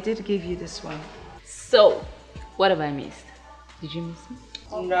 I did give you this one. So, what have I missed? Did you miss me?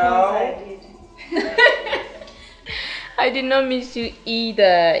 No. I did. I did not miss you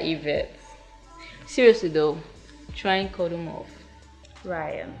either, Yvette. Seriously though, try and cut him off.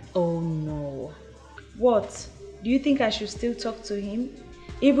 Ryan. Oh no. What? Do you think I should still talk to him?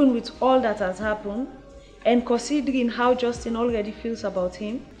 Even with all that has happened? And considering how Justin already feels about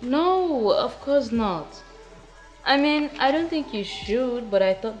him? No, of course not. I mean, I don't think you should, but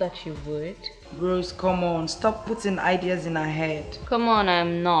I thought that you would. Rose, come on. Stop putting ideas in her head. Come on,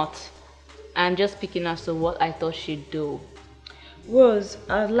 I'm not. I'm just speaking as to what I thought she'd do. Rose,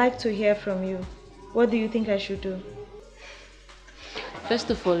 I'd like to hear from you. What do you think I should do?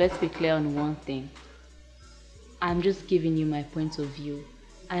 First of all, let's be clear on one thing. I'm just giving you my point of view.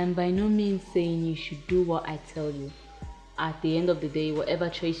 I am by no means saying you should do what I tell you. At the end of the day, whatever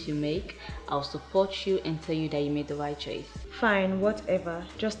choice you make, I'll support you and tell you that you made the right choice. Fine, whatever.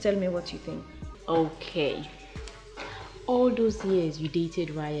 Just tell me what you think. Okay. All those years you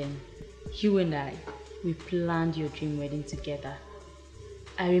dated Ryan, you and I, we planned your dream wedding together.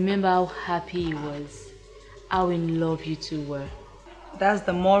 I remember how happy he was, how in love you two were. That's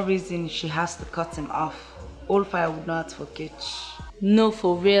the more reason she has to cut him off. Old fire would not forget. No,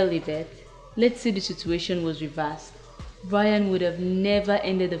 for real, Yvette. Let's say the situation was reversed. Ryan would have never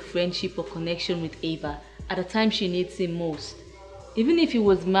ended a friendship or connection with Ava at the time she needs him most. Even if he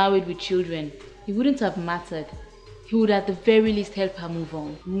was married with children, it wouldn't have mattered. He would at the very least help her move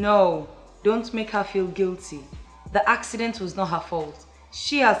on. No, don't make her feel guilty. The accident was not her fault.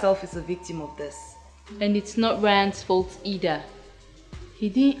 She herself is a victim of this. And it's not Ryan's fault either. He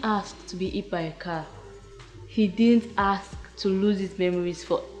didn't ask to be hit by a car. He didn't ask to lose his memories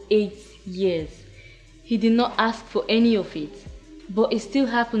for 8 years. He did not ask for any of it, but it still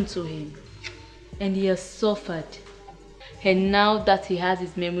happened to him. And he has suffered. And now that he has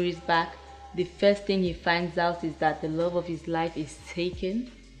his memories back, the first thing he finds out is that the love of his life is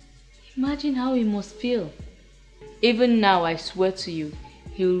taken. Imagine how he must feel. Even now, I swear to you,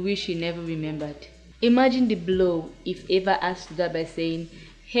 he will wish he never remembered. Imagine the blow if Ava asked that by saying,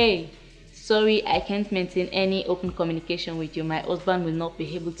 "Hey, sorry, I can't maintain any open communication with you. My husband will not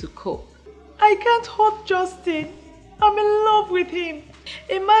be able to cope." I can't hurt Justin. I'm in love with him.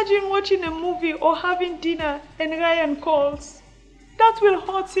 Imagine watching a movie or having dinner and Ryan calls. That will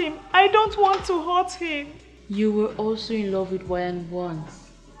hurt him. I don't want to hurt him. You were also in love with Ryan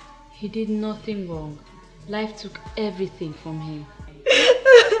once. He did nothing wrong. Life took everything from him.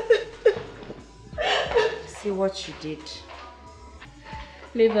 See what you did.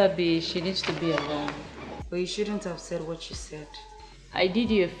 Leave her be. She needs to be alone. But you shouldn't have said what you said. I did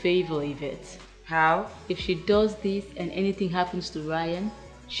you a favor, Yvette. How? If she does this and anything happens to Ryan,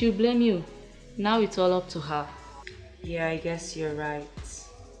 she'll blame you. Now it's all up to her. Yeah, I guess you're right.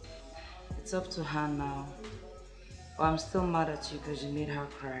 It's up to her now. But I'm still mad at you because you made her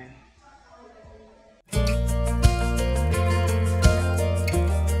cry.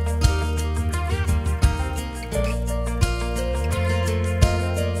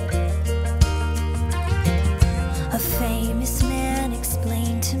 A famous man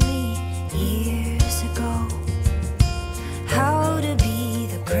explained to me years ago how to be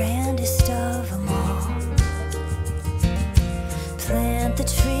the grandest of them all. Plant the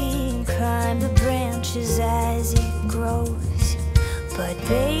tree and climb the branches as it grows, but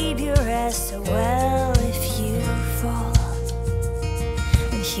babe, your ass well if you fall.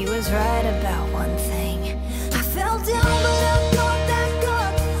 And he was right about one thing. I fell down but I got back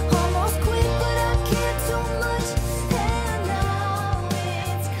up, almost quit but I can't so much, and now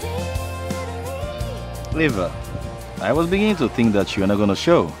it's clear to me. Liver, I was beginning to think that you are not going to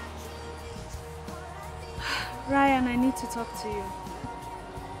show. Ryan, I need to talk to you.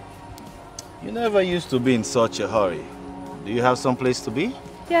 You never used to be in such a hurry. Do you have some place to be?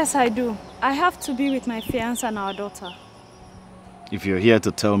 Yes, I do. I have to be with my fiancé and our daughter. If you're here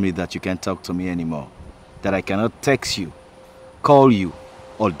to tell me that you can't talk to me anymore, that I cannot text you, call you,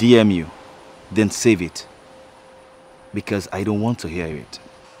 or DM you, then save it. Because I don't want to hear it.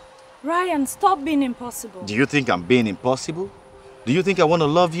 Ryan, stop being impossible. Do you think I'm being impossible? Do you think I want to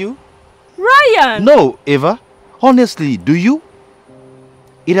love you? Ryan! No, Eva. Honestly, do you?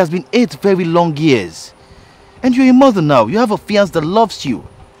 It has been 8 very long years. And you're a mother now. You have a fiancé that loves you.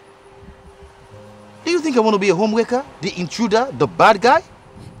 Do you think I want to be a homewrecker? The intruder? The bad guy?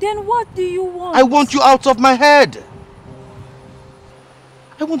 Then what do you want? I want you out of my head.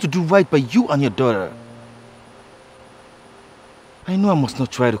 I want to do right by you and your daughter. I know I must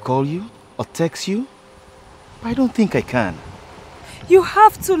not try to call you or text you, but I don't think I can. You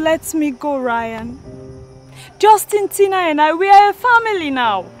have to let me go, Ryan. Justin, Tina and I, we are a family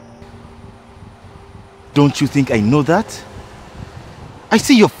now. Don't you think I know that? I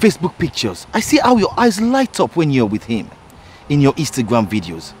see your Facebook pictures. I see how your eyes light up when you're with him in your Instagram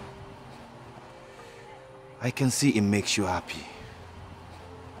videos. I can see it makes you happy.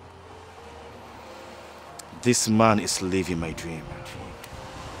 This man is living my dream.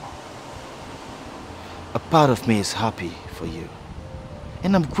 A part of me is happy for you.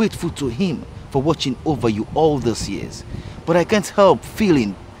 And I'm grateful to him for watching over you all these years. But I can't help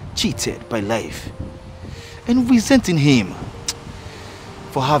feeling cheated by life and resenting him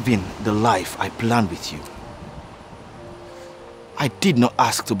for having the life I planned with you. I did not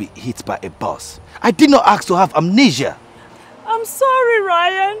ask to be hit by a bus. I did not ask to have amnesia. I'm sorry,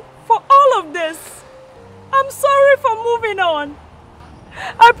 Ryan, for all of this. I'm sorry for moving on.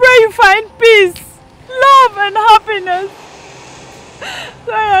 I pray you find peace, love and happiness.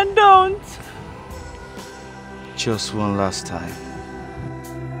 Ryan, don't. Just one last time.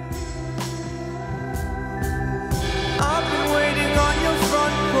 I've been waiting on your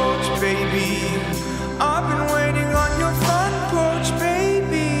front porch, baby. I've been waiting on your front porch,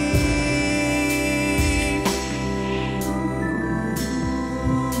 baby.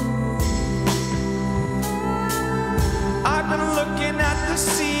 I've been looking at the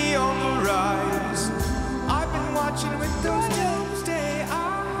sea on the rise. I've been watching with those doomsday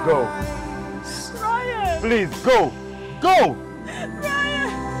eyes. Go. Ryan! Please, go! Go! Ryan!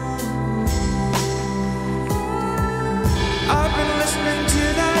 I've been listening to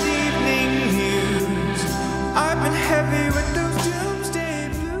that evening news. I've been heavy with those doomsday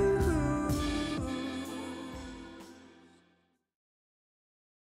blues.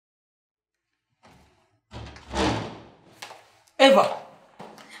 Eva!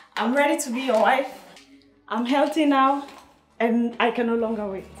 I'm ready to be your wife. I'm healthy now and I can no longer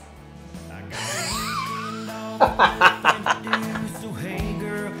wait.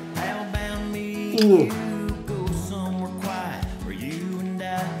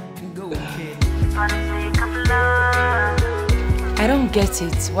 I don't get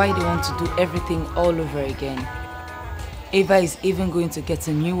it why they want to do everything all over again. Eva is even going to get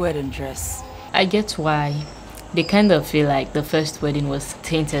a new wedding dress. I get why. They kind of feel like the first wedding was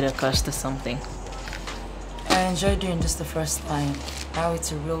tainted or cursed or something. I enjoyed doing this the first time. Now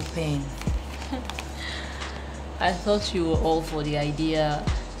it's a real pain. I thought you were all for the idea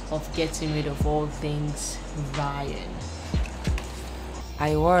of getting rid of all things Ryan.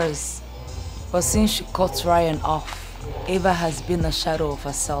 I was. But since she cut Ryan off, Eva has been a shadow of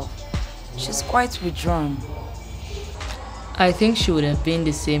herself. She's quite withdrawn. I think she would have been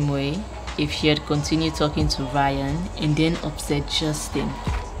the same way if she had continued talking to Ryan and then upset Justin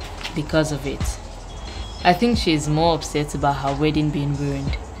because of it. I think she is more upset about her wedding being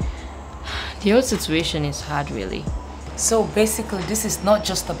ruined. The whole situation is hard, really. So basically, this is not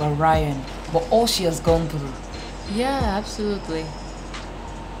just about Ryan, but all she has gone through. Yeah, absolutely.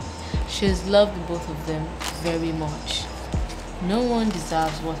 She has loved both of them very much. No one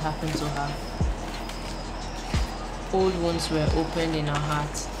deserves what happened to her. Old wounds were opened in her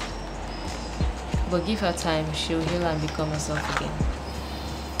heart. But give her time, she'll heal and become herself again.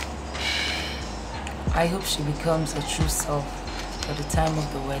 I hope she becomes her true self by the time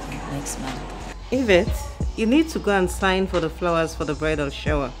of the wedding next month. Yvette, you need to go and sign for the flowers for the bridal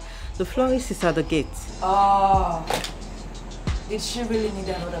shower. The florist is at the gate. Oh, did she really need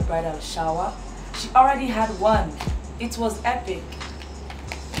another bridal shower? She already had one. It was epic.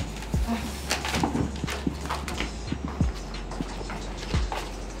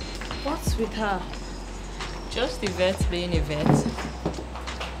 What's with her? Just Yvette being Yvette.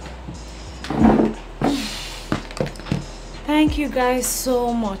 Thank you guys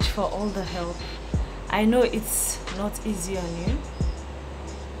so much for all the help. I know it's not easy on you,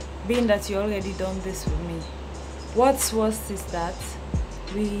 being that you already done this with me. What's worse is that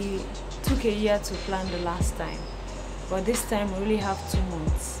we took a year to plan the last time, but this time we really have 2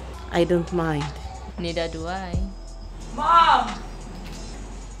 months. I don't mind. Neither do I. Mom!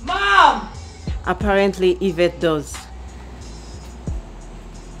 Mom! Apparently Yvette does.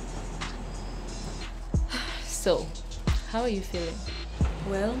 So, how are you feeling?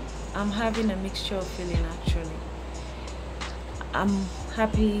 Well, I'm having a mixture of feeling actually. I'm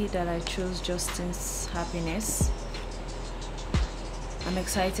happy that I chose Justin's happiness. I'm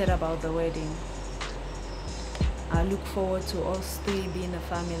excited about the wedding. I look forward to us 3 being a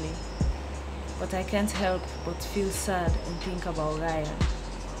family. But I can't help but feel sad and think about Ryan.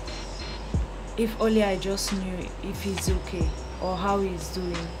 If only I just knew if he's okay or how he's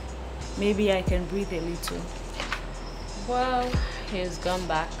doing, maybe I can breathe a little. Well, he's gone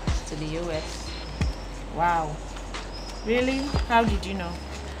back to the US. Wow. Really? How did you know?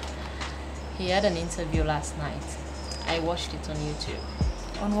 He had an interview last night. I watched it on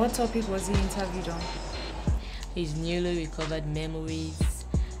YouTube. On what topic was he interviewed on? His newly recovered memories,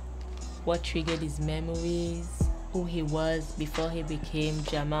 what triggered his memories, who he was before he became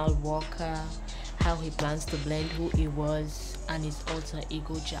Jamal Walker, how he plans to blend who he was and his alter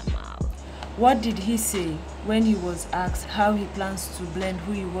ego Jamal. What did he say when he was asked how he plans to blend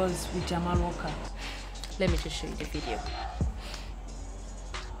who he was with Jamal Walker? Let me just show you the video.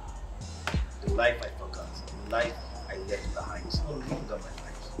 The life I forgot, the life I left behind is no longer my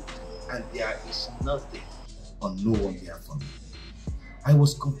life. And there is nothing or no one there for me. I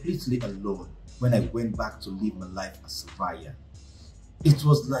was completely alone when I went back to live my life as Ryan. It's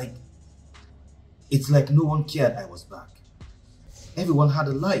like no one cared I was back. Everyone had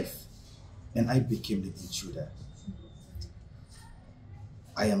a life, and I became the intruder.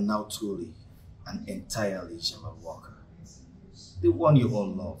 I am now truly and entirely Jamal Walker, the one you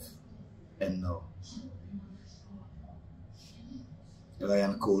all love and know.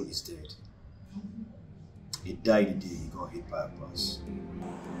 Ryan Cole is dead. He died the day he got hit by a bus.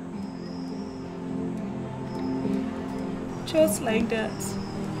 Just like that,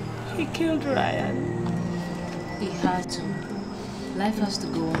 he killed Ryan. He had to. Life has to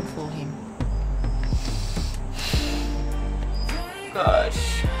go on for him.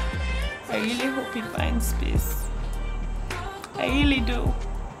 Gosh, I really hope he finds peace. I really do.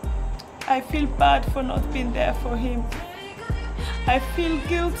 I feel bad for not being there for him. I feel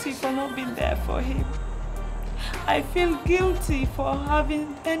guilty for not being there for him. I feel guilty for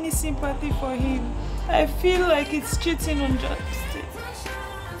having any sympathy for him. I feel like it's cheating on justice.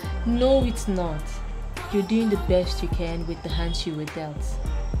 No, it's not. You're doing the best you can with the hands you were dealt.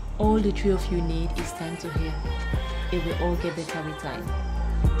 All the 3 of you need is time to heal. It will all get better with time.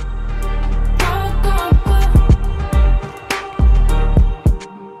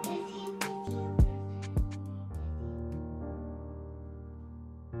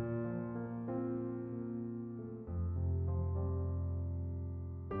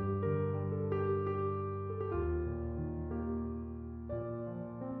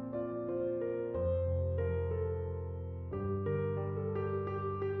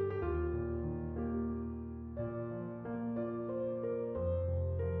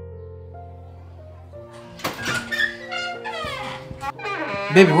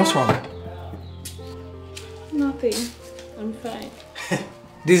 Baby, what's wrong? Nothing. I'm fine.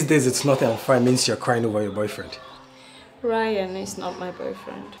 These days, it's not I'm fine means you're crying over your boyfriend. Ryan is not my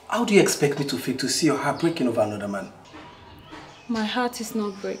boyfriend. How do you expect me to feel to see your heart breaking over another man? My heart is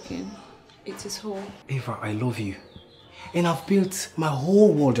not breaking. It is home. Eva, I love you. And I've built my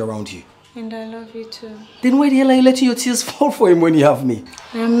whole world around you. And I love you too. Then why the hell are you letting your tears fall for him when you have me?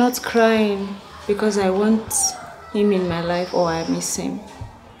 I am not crying because I want him in my life or I miss him.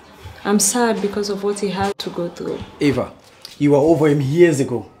 I'm sad because of what he had to go through. Eva, you were over him years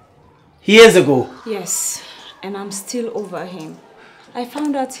ago. Years ago. Yes, and I'm still over him. I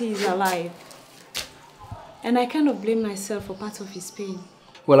found out he is alive. And I cannot blame myself for part of his pain.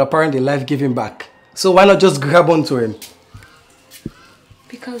 Well, apparently life gave him back. So why not just grab onto him?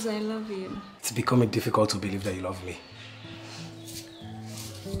 Because I love you. It's becoming difficult to believe that you love me.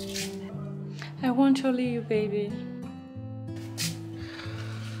 I want only you, baby.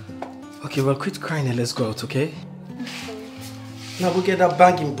 Okay, well, quit crying and let's go out, okay? Now go get that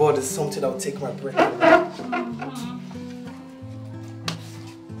banging board. It's something that'll take my breath away.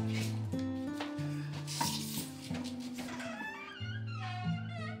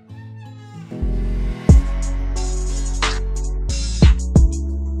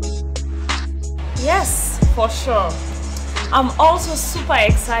 Yes, for sure. I'm also super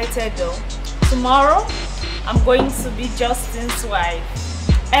excited though. Tomorrow, I'm going to be Justin's wife.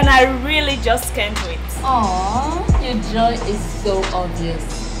 And I really just can't wait. Aww, your joy is so obvious.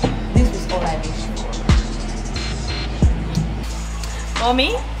 This was all I wished for.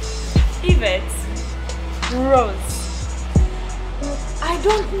 Mommy, Yvette, Rose, I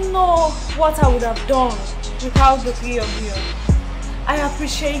don't know what I would have done without the three of you. I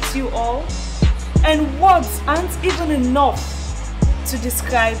appreciate you all. And words aren't even enough to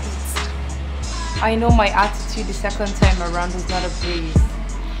describe it. I know my attitude the second time around was not a breeze.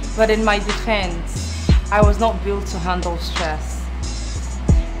 But in my defense, I was not built to handle stress.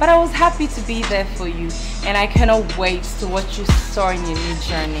 But I was happy to be there for you, and I cannot wait to watch you soar in your new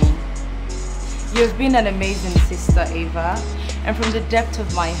journey. You've been an amazing sister, Eva, and from the depth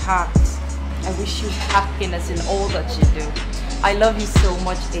of my heart, I wish you happiness in all that you do. I love you so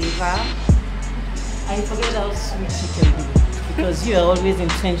much, Eva. I forget how sweet you can be, because you are always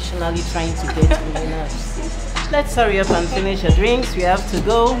intentionally trying to get to my nerves. Let's hurry up and finish your drinks. We have to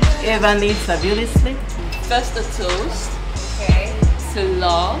go. Eva needs a beauty sleep. First a toast. Okay. To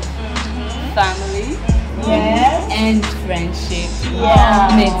love, family, and friendship.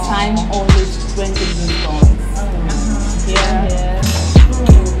 Yeah. May time always strengthen the bonds. Yeah.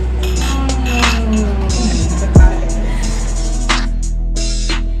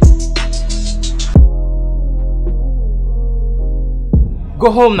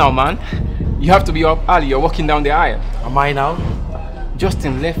 Go home now, man. You have to be up early. You're walking down the aisle. Am I now?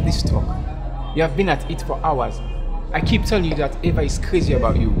 Justin left this talk. You have been at it for hours. I keep telling you that Eva is crazy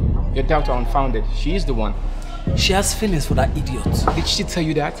about you. Your doubts are unfounded. She is the one. She has feelings for that idiot. Did she tell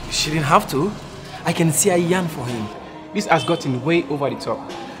you that? She didn't have to. I can see her yearn for him. This has gotten way over the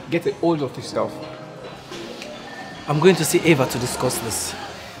top. Get a hold of yourself. I'm going to see Eva to discuss this.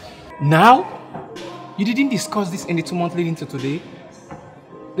 Now? You didn't discuss this in the 2 months leading to today?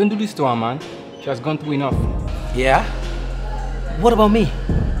 Don't do this to her, man. She has gone through enough. Yeah? What about me?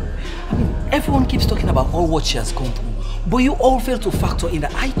 I mean, everyone keeps talking about all what she has gone through. But you all fail to factor in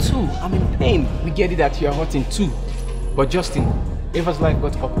that I too am in pain. We get it that you are hurting too. But Justin, Eva's life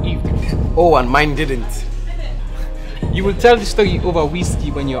got upheaved. Oh, and mine didn't. You will tell the story over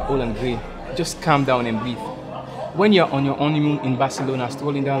whiskey when you are old and grey. Just calm down and breathe. When you are on your honeymoon in Barcelona,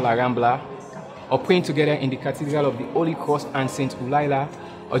 strolling down La Rambla, or praying together in the Cathedral of the Holy Cross and Saint Eulalia,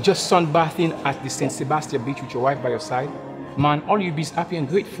 or just sunbathing at the St. Sebastian beach with your wife by your side, man, all you'll be is happy and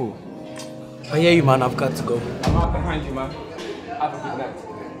grateful. I hear you, man. I've got to go. I'm out behind you, man. Have a good night.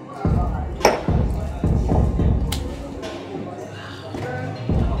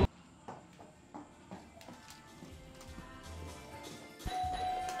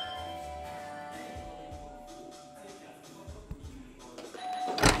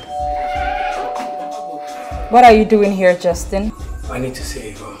 What are you doing here, Justin? I need to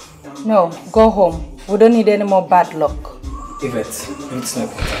see Eva. No, go home. We don't need any more bad luck. Yvette, it's not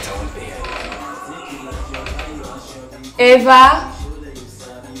important. I won't be here. Eva!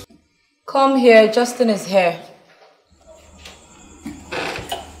 Come here, Justin is here.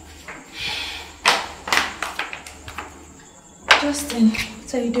 Justin,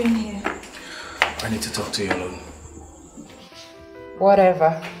 what are you doing here? I need to talk to you alone.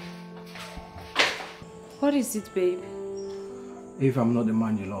 Whatever. What is it, babe? Eva, I'm not the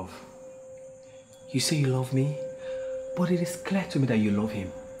man you love. You say you love me, but it is clear to me that you love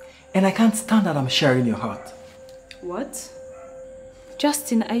him. And I can't stand that I'm sharing your heart. What?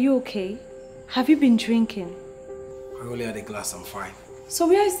 Justin, are you okay? Have you been drinking? I only had a glass, I'm fine. So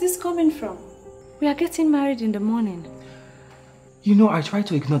where is this coming from? We are getting married in the morning. You know, I try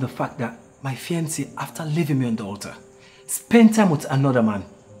to ignore the fact that my fiancé, after leaving me on the altar, spent time with another man.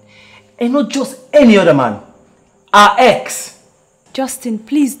 And not just any other man. Our ex. Justin,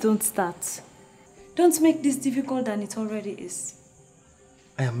 please don't start. Don't make this difficult than it already is.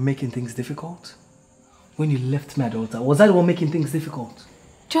 I am making things difficult? When you left me at the altar, was I the one making things difficult?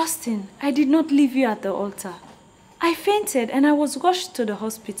 Justin, I did not leave you at the altar. I fainted and I was rushed to the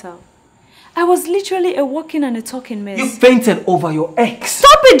hospital. I was literally a walking and a talking mess. You fainted over your ex.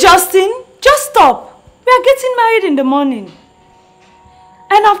 Stop it, Justin! Just stop! We are getting married in the morning.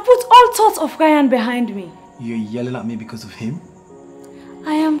 And I've put all thoughts of Ryan behind me. You're yelling at me because of him?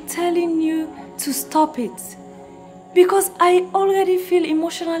 I am telling you to stop it. Because I already feel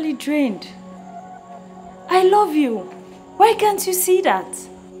emotionally drained. I love you. Why can't you see that?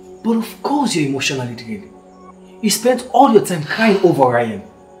 But of course you're emotionally drained. You spent all your time crying over Ryan.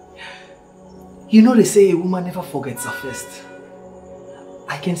 You know they say a woman never forgets her first.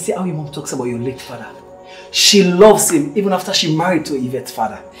 I can see how your mom talks about your late father. She loves him even after she married to Yvette's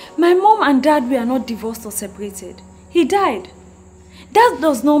father. My mom and dad were not divorced or separated. He died. That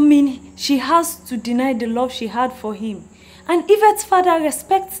does not mean she has to deny the love she had for him. And Yvette's father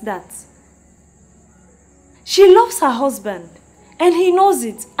respects that. She loves her husband. And he knows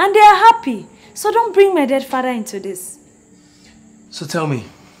it. And they are happy. So don't bring my dead father into this. So tell me,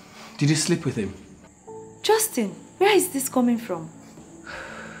 did you sleep with him? Justin, where is this coming from?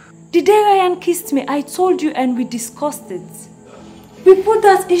 The day Ryan kissed me, I told you and we discussed it. We put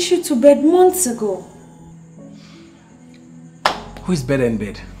that issue to bed months ago. Who is better in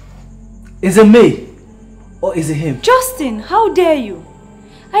bed? Is it me or is it him? Justin, how dare you?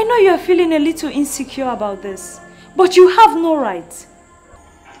 I know you are feeling a little insecure about this, but you have no right.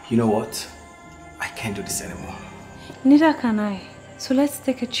 You know what? I can't do this anymore. Neither can I. So let's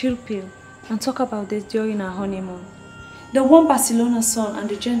take a chill pill and talk about this during our honeymoon. The warm Barcelona sun and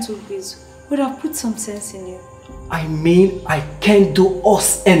the gentle breeze would have put some sense in you. I mean, I can't do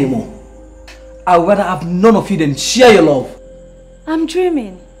us anymore. I'd rather have none of you than share your love. I'm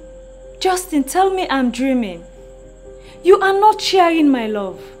dreaming. Justin, tell me I'm dreaming. You are not sharing my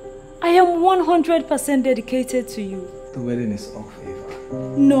love. I am 100% dedicated to you. The wedding is off,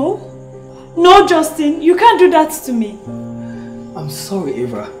 Eva. No. No, Justin, you can't do that to me. I'm sorry,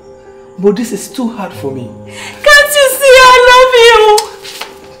 Eva, but this is too hard for me. Can't you see I love you?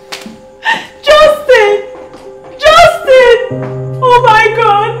 Justin! Justin! Oh my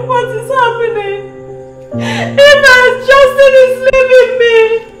God, what is happening? Eva, Justin is leaving me.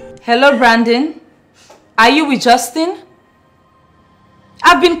 Hello, Brandon. Are you with Justin?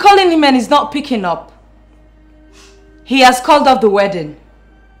 I've been calling him and he's not picking up. He has called off the wedding.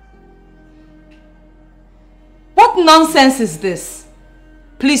 What nonsense is this?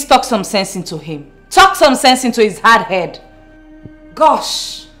 Please talk some sense into him. Talk some sense into his hard head.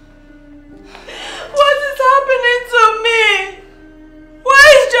 Gosh. What is happening to me? Why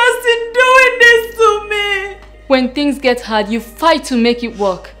is Justin doing this to me? When things get hard, you fight to make it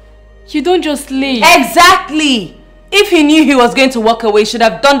work. You don't just leave. Exactly. If he knew he was going to walk away, he should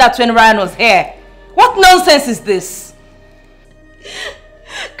have done that when Ryan was here. What nonsense is this?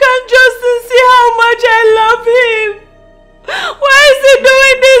 Can Justin see how much I love him? Why is he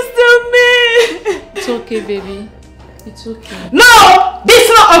doing this to me? It's okay, baby. It's okay. No! This is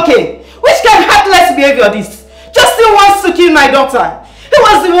not okay! Which kind of heartless behavior this? Justin wants to kill my daughter. He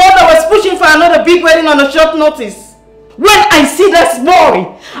was the one that was pushing for another big wedding on a short notice. When I see this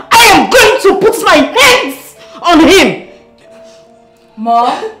boy, I am going to put my hands on him.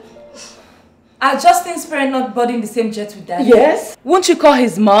 Mom? Are Justin's parents not boarding the same jet with Daddy? Yes. Won't you call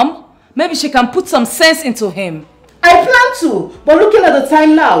his mom? Maybe she can put some sense into him. I plan to, but looking at the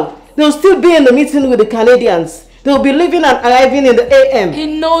time now, they'll still be in the meeting with the Canadians. They'll be leaving and arriving in the AM.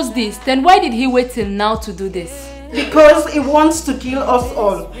 He knows this. Then why did he wait till now to do this? Because he wants to kill us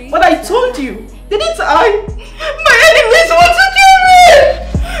all. But I told you, didn't I? My enemies want to kill me!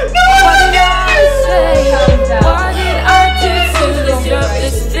 What did I say? What did I do to deserve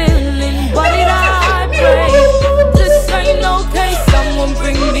this feeling? What did I pray? This ain't no case, someone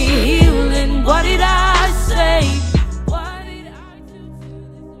bring me healing. What did I say? What did I do?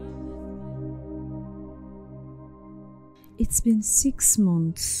 It's been 6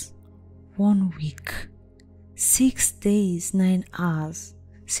 months, 1 week, 6 days, 9 hours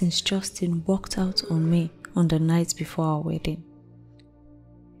since Justin walked out on me on the night before our wedding.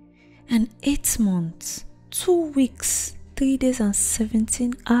 And 8 months, 2 weeks, 3 days and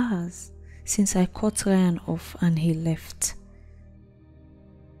 17 hours since I cut Ryan off and he left.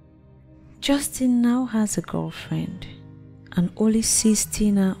 Justin now has a girlfriend and only sees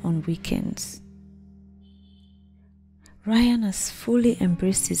Tina on weekends. Ryan has fully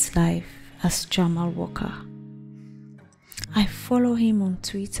embraced his life as Jamal Walker. I follow him on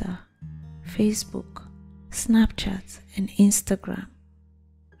Twitter, Facebook, Snapchat, and Instagram.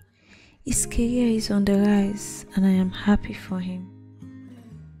 His career is on the rise and I am happy for him.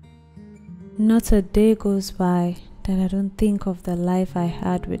 Not a day goes by that I don't think of the life I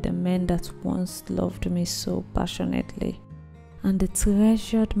had with the men that once loved me so passionately and the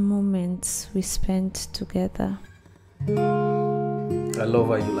treasured moments we spent together. I love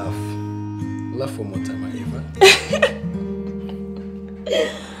how you laugh. Laugh one more time, Eva.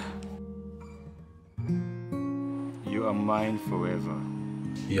 You are mine forever.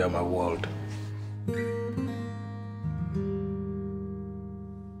 You are my world.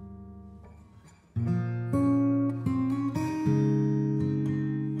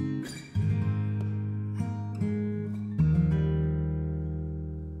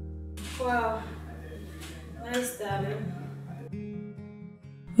 Wow, nice, darling.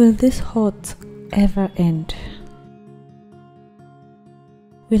 Will this hurt ever end?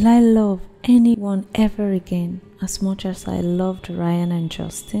 Will I love anyone ever again as much as I loved Ryan and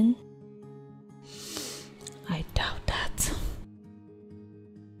Justin? I doubt that.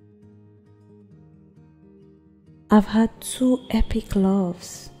 I've had 2 epic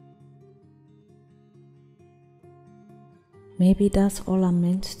loves. Maybe that's all I'm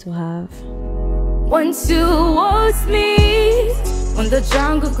meant to have. Once you was me, when the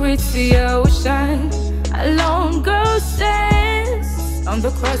jungle greets the ocean, a lone girl stands on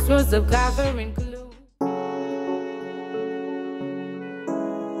the crossroads of gathering glue.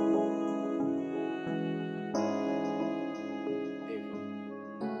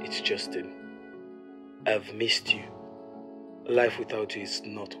 It's Justin. I've missed you. Life without you is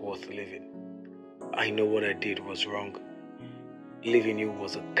not worth living. I know what I did was wrong. Leaving you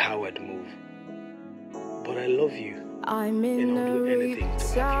was a coward move. But I love you. I'm in a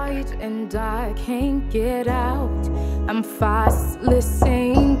riptide and I can't get out. I'm fastly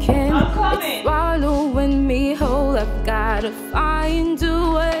sinking. It's swallowing me whole. I've gotta find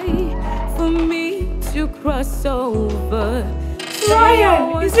a way for me to cross over.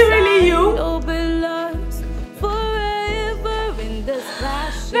 Ryan, is it really you?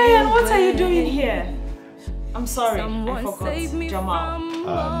 Ryan, what are you doing here? I'm sorry, I forgot. Jamal.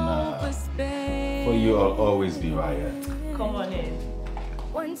 Nah. For you, I'll always be Ryan. Come on in.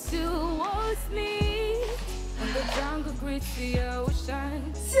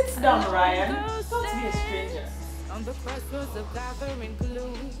 Sit down, Ryan. Don't be a stranger.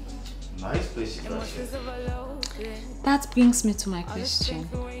 Nice place you got here. That brings me to my question.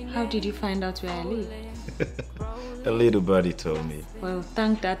 How did you find out where I live? A little birdie told me. Well,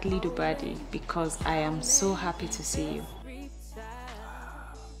 thank that little birdie because I am so happy to see you.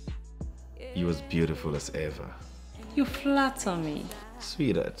 You was beautiful as ever. You flatter me.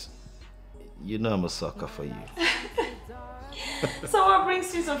 Sweetheart, you know I'm a sucker for you. So what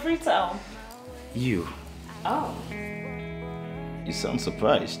brings you to Freetown? You. Oh. You sound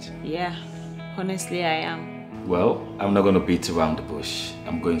surprised. Yeah, honestly I am. Well, I'm not going to beat around the bush.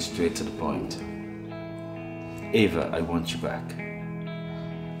 I'm going straight to the point. Ava, I want you back.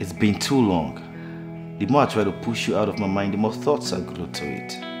 It's been too long. The more I try to push you out of my mind, the more thoughts are glued to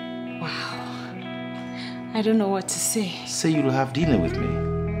it. Wow. I don't know what to say. Say you'll have dinner with me.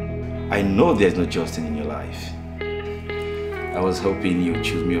 I know there's no Justin in your life. I was hoping you'd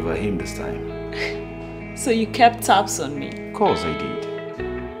choose me over him this time. So you kept tabs on me? Of course I did.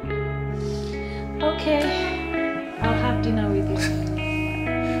 Okay. I'll have dinner with you.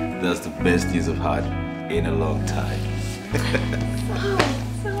 That's the best news I've had in a long time.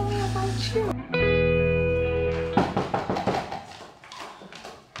 So what about you?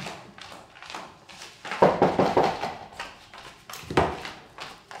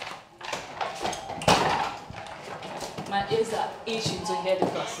 My ears are itching to hear the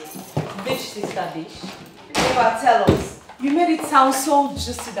gossip. Bitch, sister, bitch. Eva, tell us. You made it sound so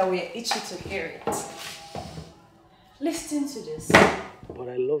juicy that we're itchy to hear it. Listen to this. But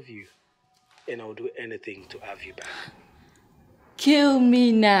I love you. And I'll do anything to have you back. Kill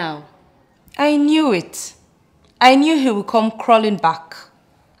me now. I knew it. I knew he would come crawling back.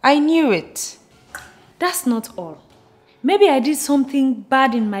 I knew it. That's not all. Maybe I did something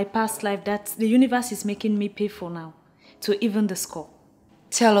bad in my past life that the universe is making me pay for now, to even the score.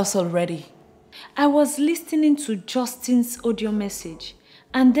 Tell us already. I was listening to Justin's audio message,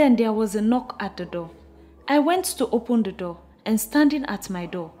 and then there was a knock at the door. I went to open the door, and standing at my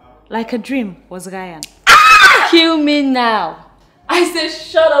door, like a dream, was Ryan. Kill me now. I said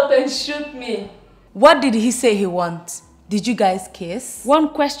shut up and shoot me. What did he say he wants? Did you guys kiss? One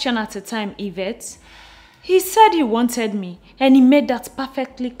question at a time, Yvette. He said he wanted me, and he made that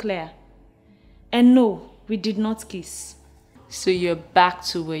perfectly clear. And no, we did not kiss. So you're back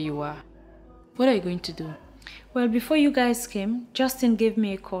to where you were. What are you going to do? Well, before you guys came, Justin gave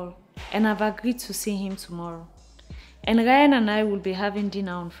me a call and I've agreed to see him tomorrow. And Ryan and I will be having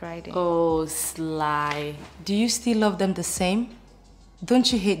dinner on Friday. Oh, Sly. Do you still love them the same?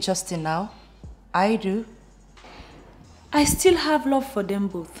 Don't you hate Justin now? I do. I still have love for them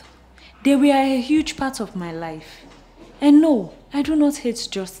both. They were a huge part of my life. And no, I do not hate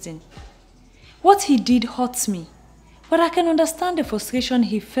Justin. What he did hurts me, but I can understand the frustration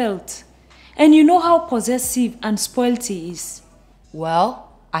he felt. And you know how possessive and spoiled he is. Well,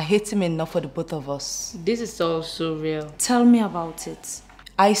 I hate him enough for the both of us. This is all so real. Tell me about it.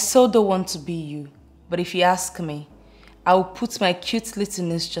 I so don't want to be you, but if you ask me, I will put my cute little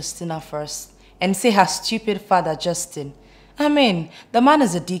niece Justina first and say her stupid father Justin. I mean, the man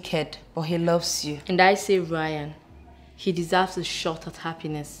is a dickhead, but he loves you. And I say Ryan, he deserves a shot at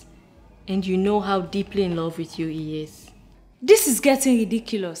happiness. And you know how deeply in love with you he is. This is getting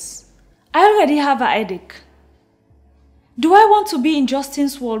ridiculous. I already have a headache. Do I want to be in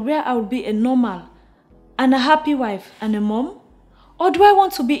Justin's world where I will be a normal and a happy wife and a mom? Or do I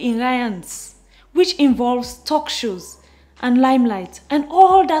want to be in Ryan's, which involves talk shows and limelight and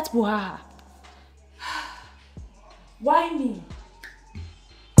all that brouhaha? Why me?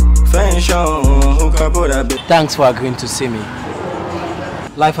 Thanks for agreeing to see me.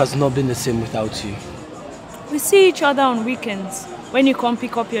 Life has not been the same without you. We see each other on weekends when you come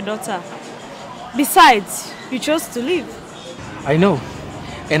pick up your daughter. Besides, you chose to leave. I know,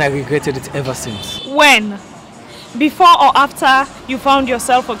 and I regretted it ever since. When? Before or after you found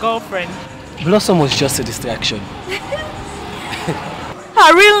yourself a girlfriend? Blossom was just a distraction.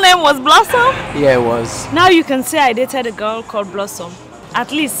 Her real name was Blossom? Yeah, it was. Now you can say I dated a girl called Blossom.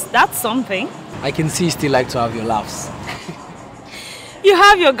 At least that's something. I can see you still like to have your laughs. You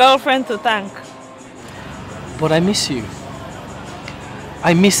have your girlfriend to thank. But I miss you.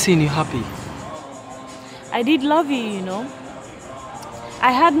 I miss seeing you happy. I did love you, you know.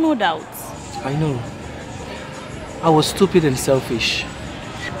 I had no doubts. I know. I was stupid and selfish.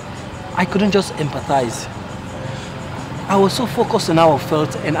 I couldn't just empathize. I was so focused on how I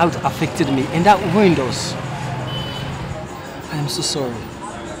felt and how it affected me, and that ruined us. I am so sorry.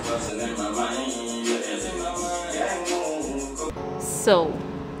 So,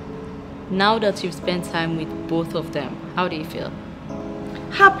 now that you've spent time with both of them, how do you feel?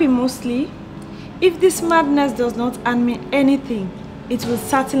 Happy mostly. If this madness does not earn me anything, it will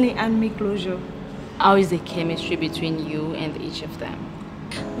certainly earn me closure. How is the chemistry between you and each of them?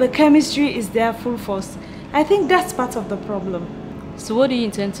 The chemistry is there full force. I think that's part of the problem. So what do you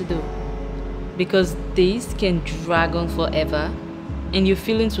intend to do? Because this can drag on forever and your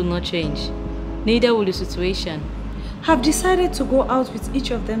feelings will not change. Neither will the situation. I've decided to go out with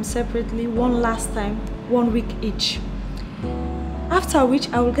each of them separately one last time, 1 week each. After which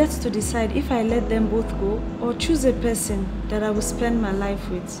I will get to decide if I let them both go or choose a person that I will spend my life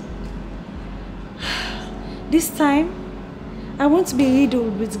with. This time, I won't be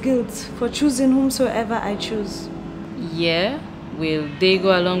riddled with guilt for choosing whomsoever I choose. Yeah? Will they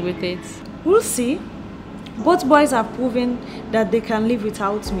go along with it? We'll see. Both boys have proven that they can live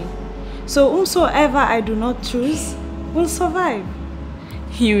without me. So whomsoever I do not choose will survive.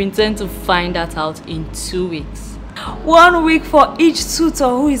 You intend to find that out in 2 weeks. 1 week for each suitor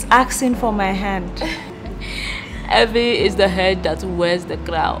who is asking for my hand. Heavy is the head that wears the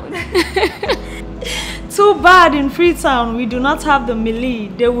crown. Too bad in Freetown we do not have the melee.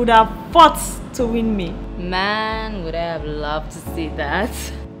 They would have fought to win me. Man, would I have loved to see that.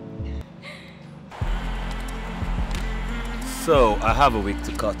 So, I have a week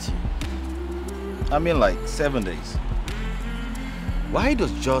to cut you. I mean like 7 days. Why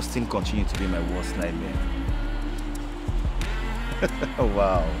does Justin continue to be my worst nightmare?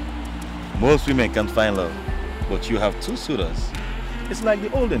 Wow. Most women can't find love, but you have 2 suitors. It's like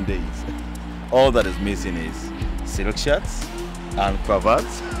the olden days. All that is missing is silk shirts and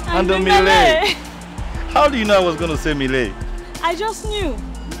cravats and the millet. How do you know I was going to say millet? I just knew.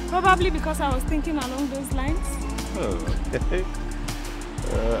 Probably because I was thinking along those lines. Oh.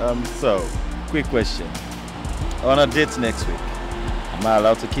 So, quick question. On a date next week, am I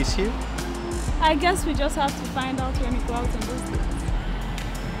allowed to kiss you? I guess we just have to find out when we go out on those dates.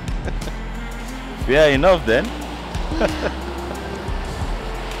 Fair enough then. Oh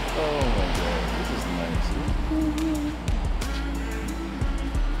my god, this is nice.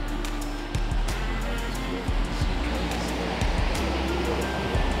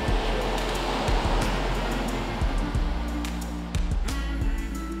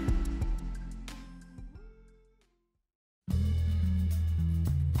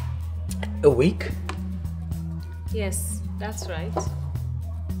 A week? Yes, that's right.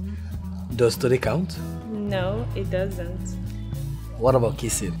 Does today count? No, it doesn't. What about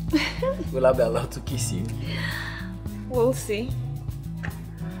kissing? Will I be allowed to kiss you? We'll see.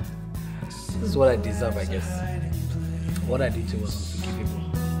 This is what I deserve, I guess. What I did to you was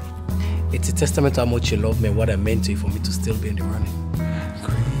unforgivable. It's a testament to how much you love me and what I meant to you for me to still be in the running.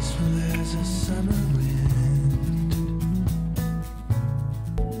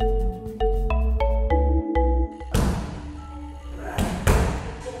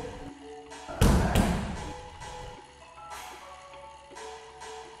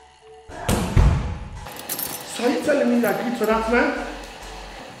 So are you telling me you agreed for that man?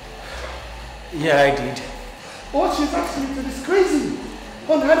 Yeah, I did. What she's asking me to is crazy.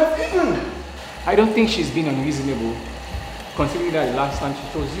 Unheard of even. I don't think she's been unreasonable, considering that the last time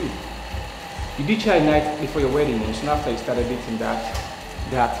she chose you. You did try a night before your wedding, and soon after you started dating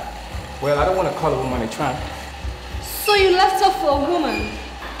well, I don't want to call a woman a tramp. So you left her for a woman,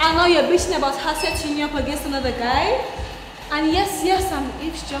 and now you're bitching about her setting you up against another guy? And yes, I'm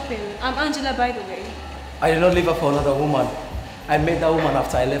eavesdropping. I'm Angela, by the way. I did not leave her for another woman. I met that woman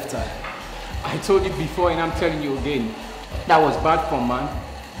after I left her. I told you before and I'm telling you again. That was bad form, man.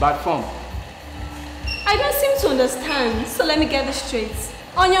 Bad form. I don't seem to understand, so let me get this straight.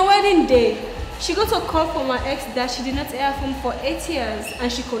 On your wedding day, she got a call from her ex that she did not hear from for 8 years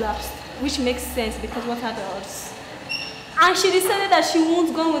and she collapsed, which makes sense because what are the odds? And she decided that she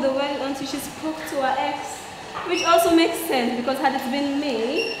won't go with the wedding until she spoke to her ex, which also makes sense because had it been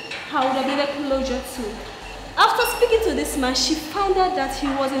me, I would have needed closure too. After speaking to this man, she found out that he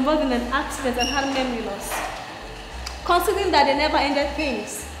was involved in an accident and had memory loss. Considering that they never ended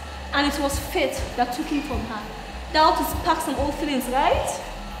things, and it was fate that took him from her. That ought to spark some old feelings, right?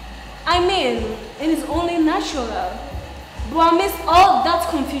 I mean, it is only natural. But amidst all that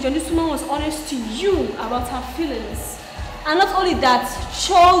confusion, this woman was honest to you about her feelings. And not only that,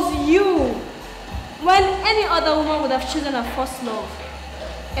 chose you. When any other woman would have chosen her first love.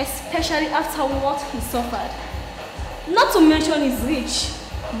 Especially after what he suffered. Not to mention he's rich,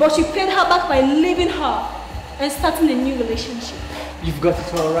 but you paid her back by leaving her and starting a new relationship. You've got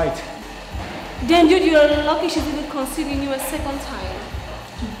it all right. Then dude, you're lucky she's even considering you a second time.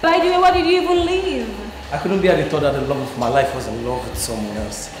 By the way, why did you even leave? I couldn't bear the thought that the love of my life was in love with someone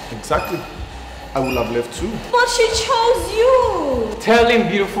else. Exactly. I would have left too. But she chose you. Tell him,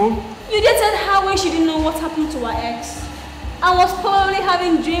 beautiful. You dated her when she didn't know what happened to her ex. And was probably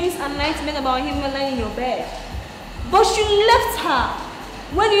having dreams and nightmares about him lying in your bed. But you left her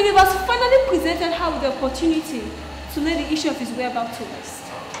when the universe finally presented her with the opportunity to lay the issue of his whereabouts to rest.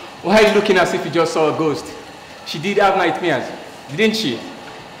 Why are you looking as if you just saw a ghost? She did have nightmares, didn't she?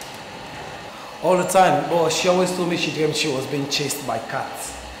 All the time, but she always told me she dreamed she was being chased by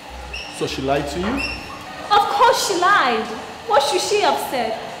cats. So she lied to you? Of course she lied. What should she have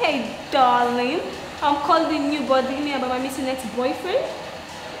said? Hey darling, I'm calling the new body me about my missing ex-boyfriend.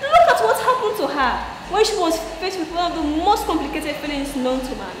 Look at what happened to her when she was faced with one of the most complicated feelings known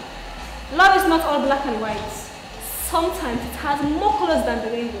to man. Love is not all black and white. Sometimes it has more colors than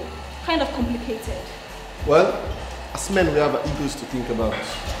the rainbow. Kind of complicated. Well, as men we have our egos to think about.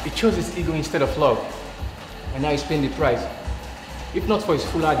 He chose his ego instead of love. And now he's paying the price. If not for his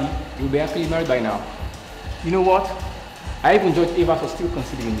foolhardy, he would be happily married by now. You know what? I even judge Eva for still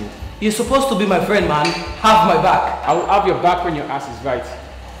considering you. You're supposed to be my friend, man. Have my back. I will have your back when your ass is right.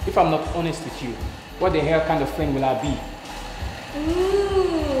 If I'm not honest with you, what the hell kind of friend will I be?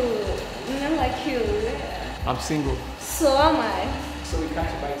 Ooh, not like you. I'm single. So am I. So we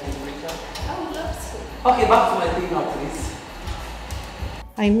can't buy it in later? I would love to. Okay, back to my thing now, please.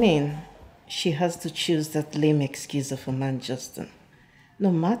 I mean, she has to choose that lame excuse of a man, Justin.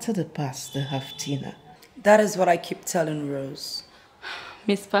 No matter the past, they have Tina. That is what I keep telling Rose.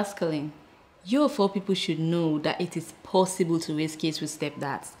 Miss Pascaline, you of all people should know that it is possible to raise kids with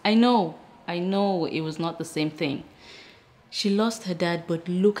stepdads. I know it was not the same thing. She lost her dad, but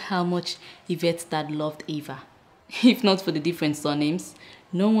look how much Yvette's dad loved Eva. If not for the different surnames,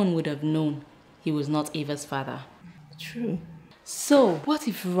 no one would have known he was not Eva's father. True. So, what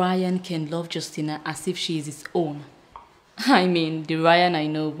if Ryan can love Justina as if she is his own? I mean, the Ryan I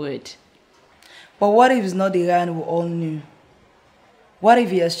know would. But what if it's not the Ryan we all knew? What if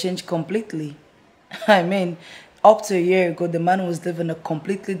he has changed completely? I mean, up to a year ago, the man was living a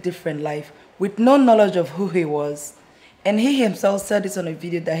completely different life with no knowledge of who he was. And he himself said it on a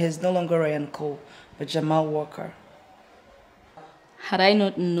video that he's no longer Ryan Cole, but Jamal Walker. Had I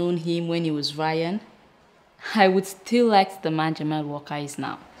not known him when he was Ryan, I would still like the man Jamal Walker is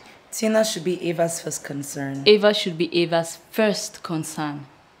now. Tina should be Ava's first concern. Ava should be Ava's first concern.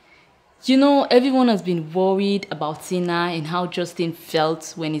 You know, everyone has been worried about Tina and how Justin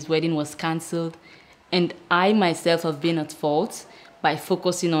felt when his wedding was cancelled. And I myself have been at fault by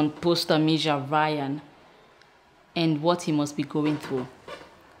focusing on post-amnesia Ryan and what he must be going through.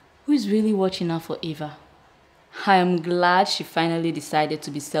 Who is really watching out for Eva? I am glad she finally decided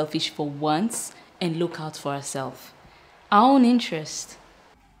to be selfish for once and look out for herself. Our own interest.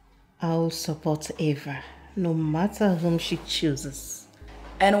 I'll support Eva, no matter whom she chooses.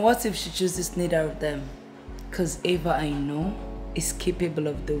 And what if she chooses neither of them? Because Eva, I know, is capable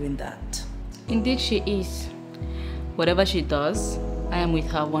of doing that. Indeed she is. Whatever she does, I am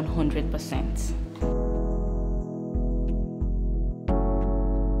with her 100%.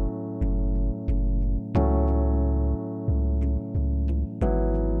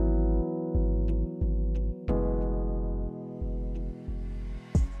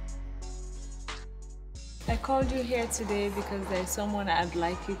 I called you here today because there's someone I'd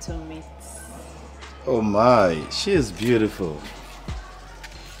like you to meet. Oh my, she is beautiful.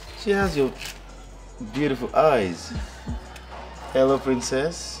 She has your beautiful eyes. Hello,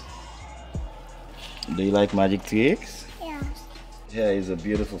 princess. Do you like magic tricks? Yes. Here is a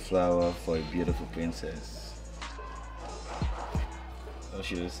beautiful flower for a beautiful princess. What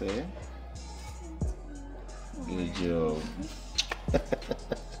should I say? Good job.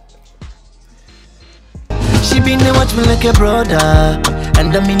 She been there watch me like a brother,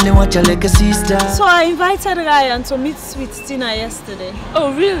 and I mean they watch her like a sister. So I invited Ryan to meet with Tina yesterday.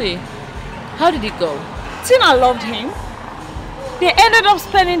 Oh really? How did it go? Tina loved him. They ended up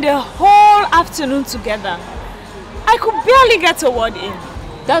spending the whole afternoon together. I could barely get a word in.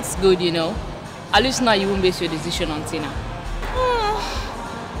 That's good, you know. At least now you won't base your decision on Tina.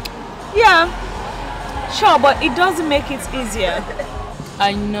 Yeah, sure, but it doesn't make it easier.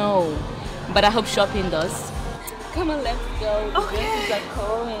 I know, but I hope shopping does. Come on, let's go. The Okay. dresses are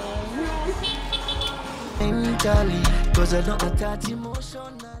calling. Cause I don't attach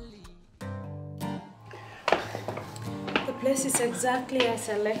emotionally. The place is exactly as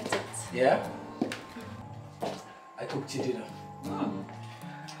I left it. Yeah? I cooked you dinner.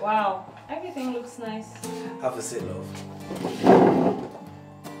 Wow, everything looks nice. Have a seat, love.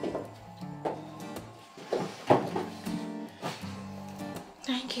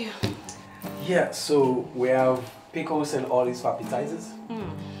 Thank you. Yeah, so we have pickles and olives for appetizers.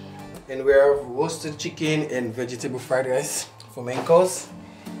 And we have roasted chicken and vegetable fried rice for main course.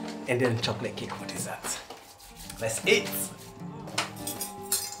 And then chocolate cake for dessert. Let's eat!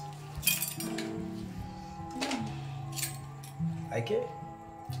 Like it?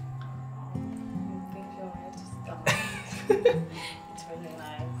 I think you're right to stop. It's really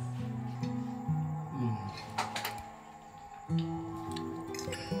nice.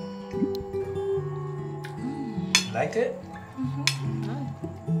 Like it?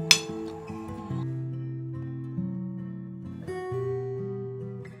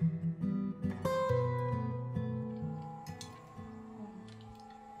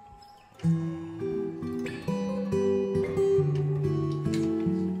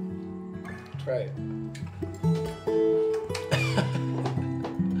 Try it.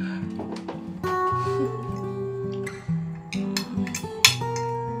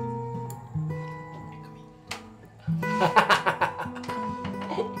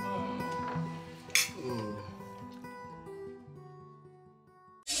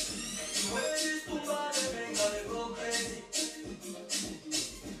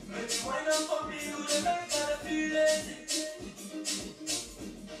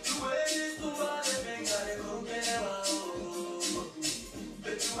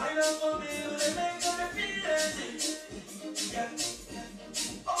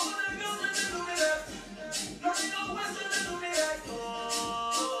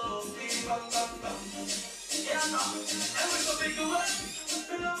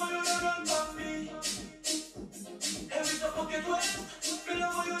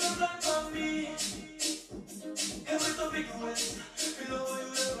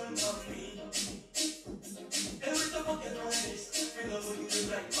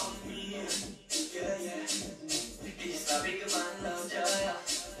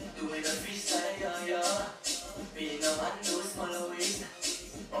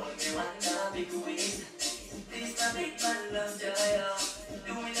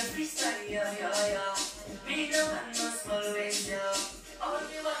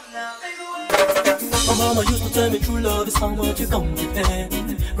 My mama used to tell me true love is how much you come prepared.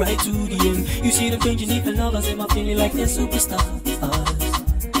 Right to the end, you see them changing different lovers and I'm feeling like they're superstars.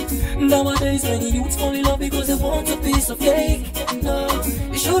 Nowadays many youths fall in love because they want a piece of cake. No,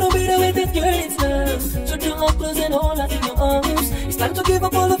 it shouldn't be the way that girl is now. Shut your heart close and hold smaller in your arms. It's time to give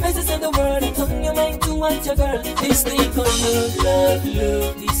up all the faces in the world and turn your mind towards your girl. This thing called love, love,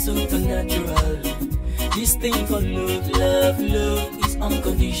 love is supernatural. This thing called love, love, love is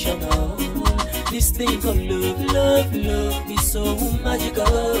unconditional. This thing called love, love, love is so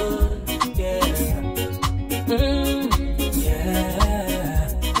magical. Yeah. Yeah.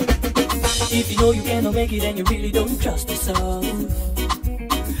 If you know you cannot make it and you really don't trust yourself,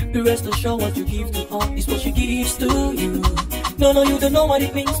 the rest assured what you give to her is what she gives to you. No, you don't know what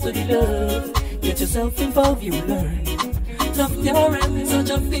it means to be loved. Get yourself involved, you learn. Love your end, such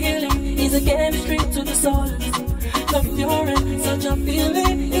a feeling is a chemistry to the soul. Love your end, such a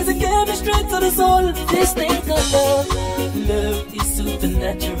feeling is a chemistry to the soul. This thing called love, love is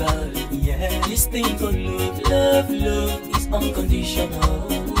supernatural. Yeah, this thing called love, love, love is unconditional.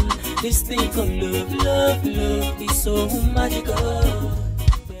 This thing called love, love, love is so magical.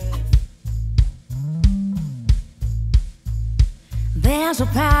 There's a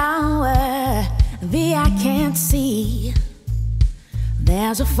power that I can't see.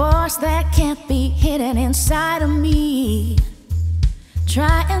 There's a force that can't be hidden inside of me.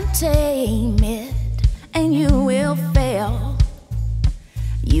 Try and tame it and you will fail.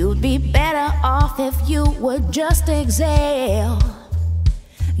 You'd be better off if you would just exhale.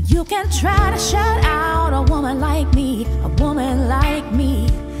 You can try to shut out a woman like me, a woman like me,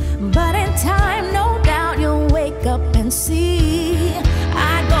 but in time, no doubt you'll wake up and see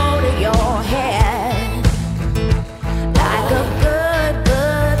I go to your head like a good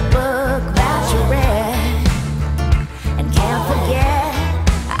book that you read and can't forget.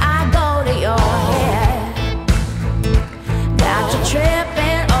 I go to your head, got you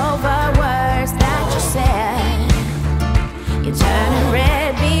tripping over words that you said. You're turning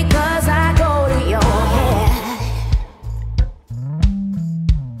red because I go to your head.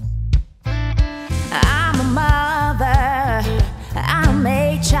 I'm a mother, I'm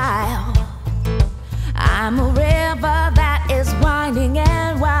a child, I'm a river that is winding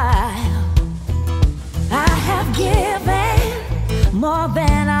and wild. I have given more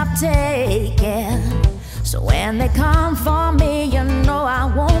than I've taken, so when they come for me, you know I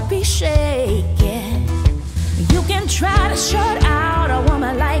won't be shaken. You can try to shut out a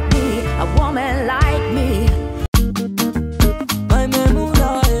woman like me, a woman like me. My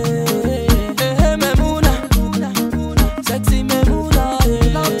Memuna, Memuna, sexy Memuna,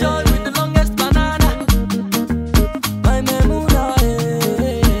 love joy with the longest banana. My Memuna,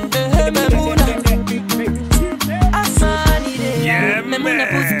 Memuna, Asani, Memuna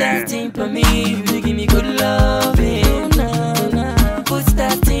puts that thing for me, you give me good loving. Puts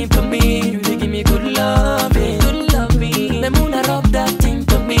that thing for me, you give me good loving. Memuna rub that thing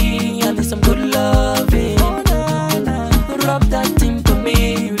for me, and there's some good loving. Rub that thing for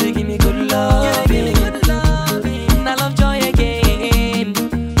me, you give me good loving. I love joy again,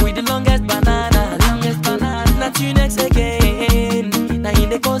 with the longest banana, not you next again. Now in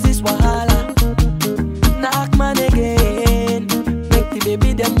the cause this wahala, now Akman again, make the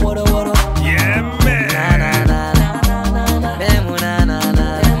baby them water. Yeah man.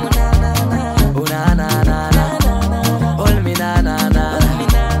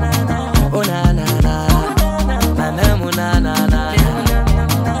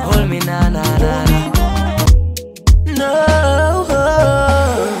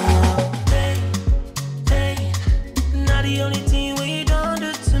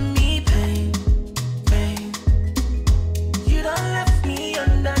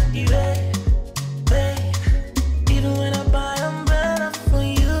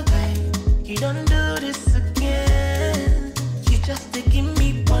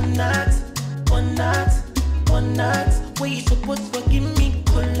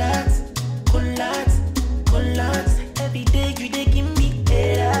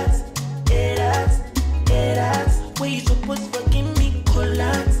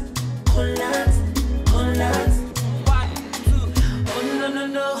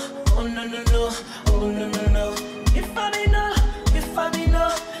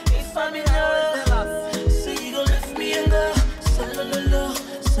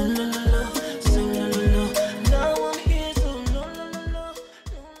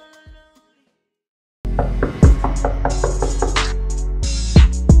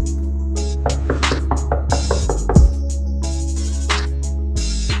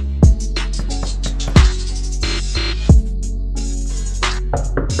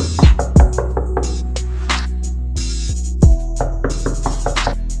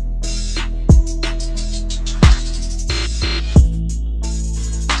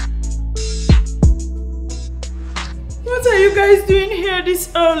 What are you guys doing here this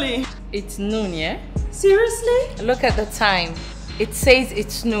early? It's noon, yeah? Seriously? Look at the time. It says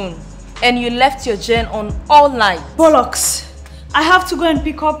it's noon. And you left your gen on all night. Bollocks. I have to go and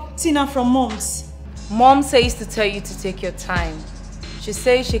pick up Tina from Mom's. Mom says to tell you to take your time. She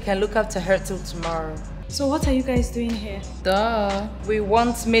says she can look after her till tomorrow. So what are you guys doing here? Duh. We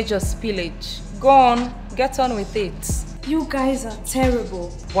want major spillage. Go on, get on with it. You guys are terrible.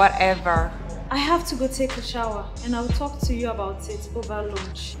 Whatever. I have to go take a shower and I'll talk to you about it over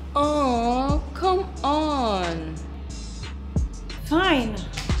lunch. Oh, come on. Fine.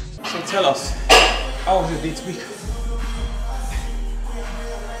 So tell us, how was your date week?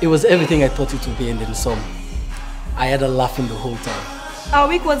 It was everything I thought it would be and then some. I had a laugh in the whole time. Our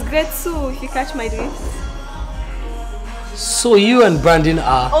week was great too, if you catch my drift. So you and Brandon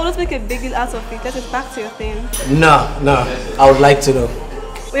are... Oh, let's make a big deal out of it. Let's get back to your thing. No, I would like to know.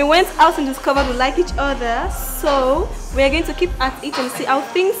 We went out and discovered we like each other, so we are going to keep at it and see how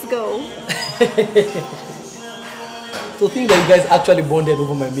things go. To think that you guys actually bonded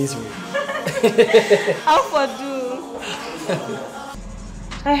over my misery. How for do?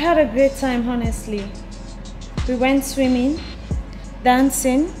 I had a great time, honestly. We went swimming,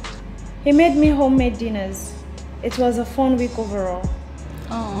 dancing. He made me homemade dinners. It was a fun week overall.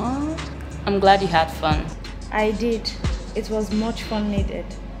 Aww. I'm glad you had fun. I did. It was much fun needed.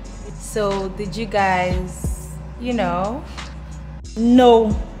 So, did you guys, you know?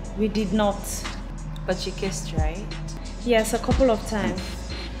 No, we did not. But you kissed, right? Yes, a couple of times.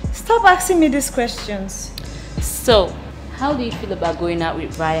 Stop asking me these questions. So, how do you feel about going out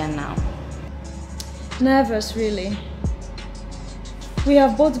with Ryan now? Nervous, really. We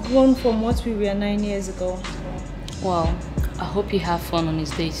have both grown from what we were 9 years ago. Well, I hope you have fun on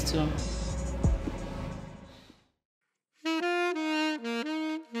his dates too.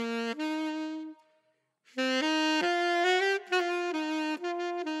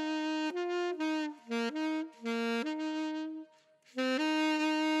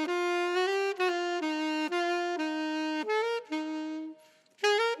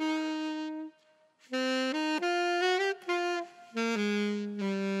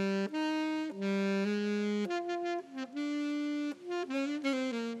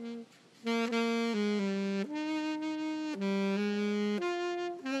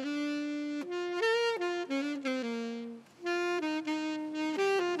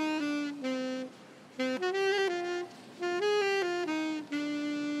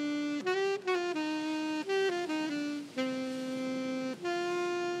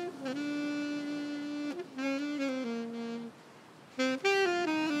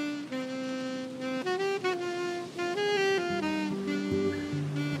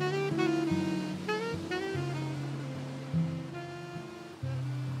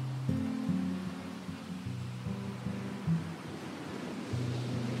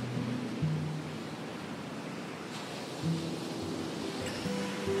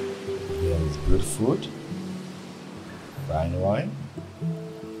 Good food, fine wine.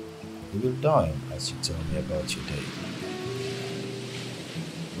 We will dine as you tell me about your day.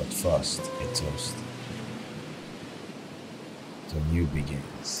 But first, a toast. The new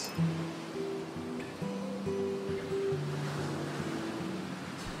begins.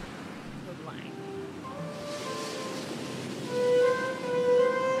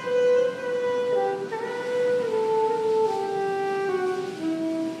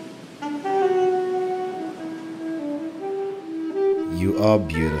 You are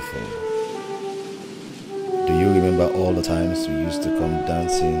beautiful. Do you remember all the times we used to come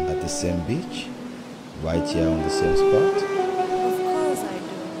dancing at the same beach? Right here on the same spot? Of course I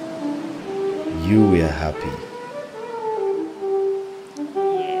do. You were happy.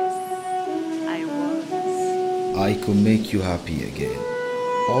 Yes, I was. I could make you happy again.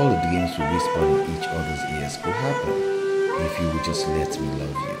 All the dreams we whispered in each other's ears could happen if you would just let me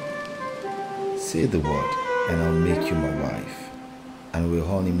love you. Say the word and I'll make you my wife. And we'll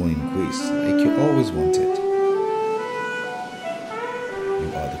honeymoon in Greece like you always wanted. You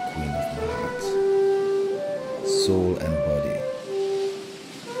are the queen of my heart, soul and body.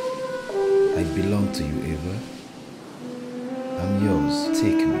 I belong to you, Eva. I'm yours.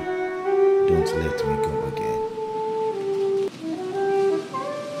 Take me. Don't let me go again.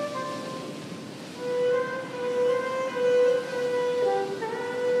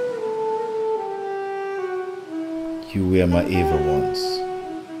 You were my Eva once.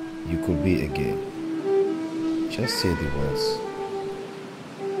 You could be again. Just say the words.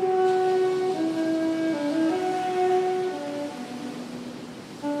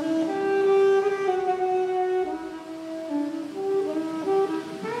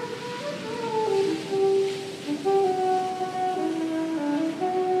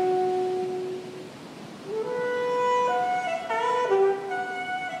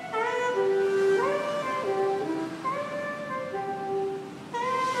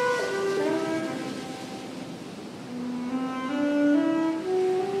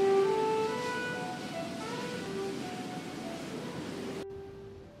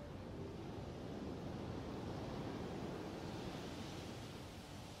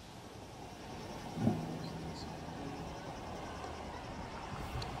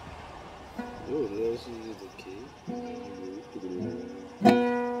 Oh, the else is okay.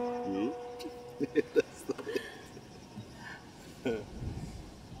 That's not it.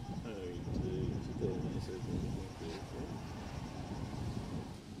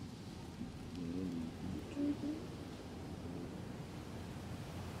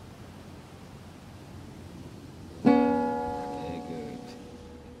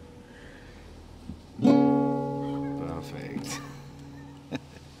 Perfect.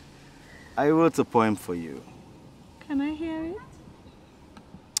 I wrote a poem for you. Can I hear it?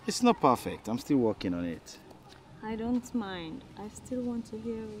 It's not perfect. I'm still working on it. I don't mind. I still want to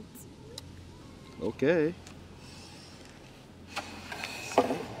hear it. Okay.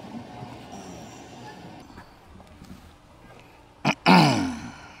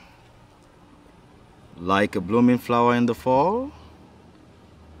 Like a blooming flower in the fall,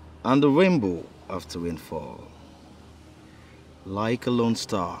 and the rainbow after rainfall. Like a lone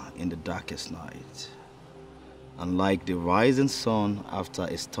star in the darkest night, and like the rising sun after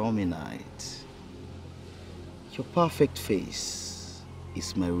a stormy night. Your perfect face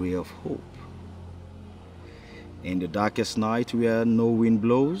is my ray of hope. In the darkest night where no wind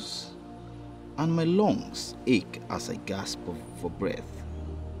blows, and my lungs ache as I gasp for breath,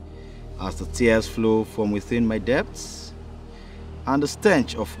 as the tears flow from within my depths, and the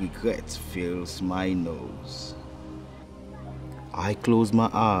stench of regret fills my nose. I close my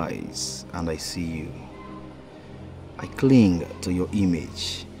eyes and I see you. I cling to your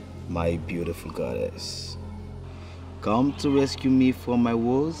image, my beautiful goddess. Come to rescue me from my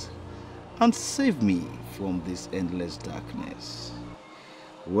woes and save me from this endless darkness,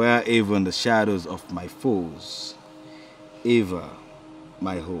 where even the shadows of my foes, ever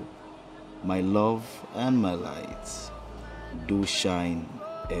my hope, my love and my light, do shine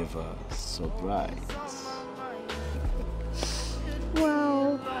ever so bright.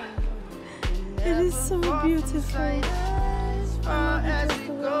 Wow, it is so beautiful.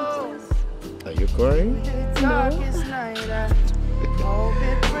 Are you crying? No.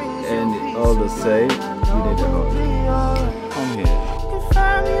 And all the same, you need a hug. Come here.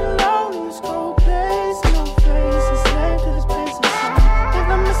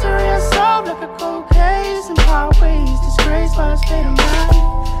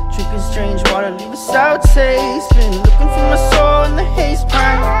 Drinking strange water, leave a sour taste. Been looking for my soul in the haze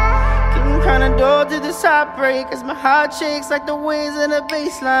pine. Getting kinda dull to this heartbreak as my heart shakes like the waves in a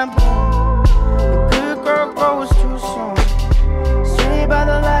baseline. Boom. The good girl grows too soon. Straight by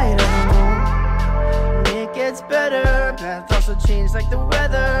the light of the moon. And it gets better. Path also changed like the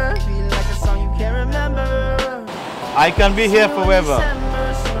weather. Feel like a song you can't remember. I can be here forever,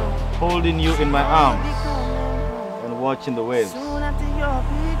 holding you in my arms and watching the waves.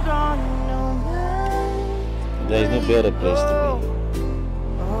 There is no better place to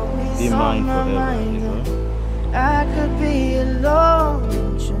be. Be mine forever, you know? I could be alone,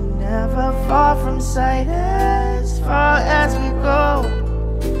 but you're never far from sight. As far as we go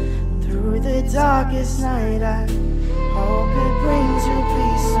through the darkest night, I hope it brings you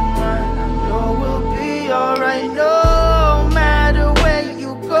peace of mind. I know we'll be alright, no matter where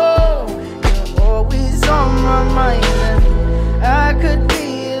you go. You're always on my mind. And I could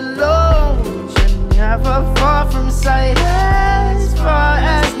be alone, but you're never far from sight. As far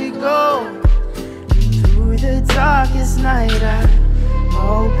as we go through the darkest night, I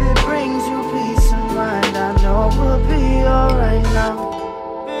hope it brings you peace of mind. I know we'll be alright now.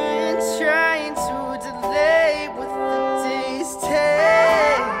 Been trying to delay with the days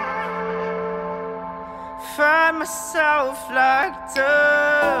take. Find myself locked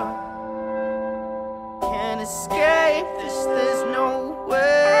up. Can't escape this, there's no way.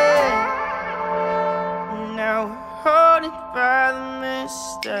 Now haunted by the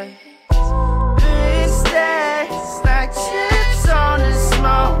mistakes. Big stacks like chips on a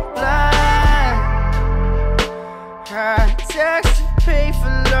small blind. High tax to pay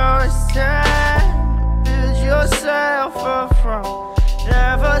for lost time. Build yourself up from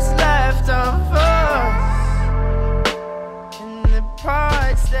whatever's left of us. And the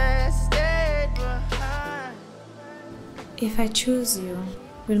parts that stayed behind. If I choose you,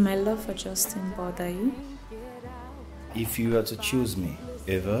 will my love for Justin bother you? If you were to choose me,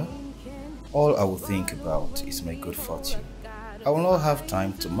 ever, all I will think about is my good fortune. I will not have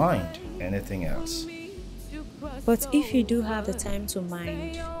time to mind anything else. But if you do have the time to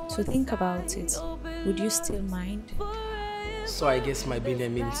mind, to think about it, would you still mind? So I guess my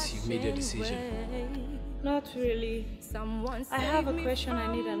billion means you've made your decision. Not really. I have a question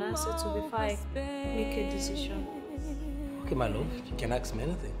I need an answer to before I make a decision. Okay, my love, you can ask me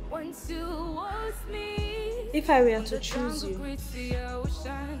anything. Once you was me, If I were to choose you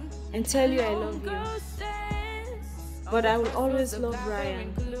and tell you I love you, but I will always love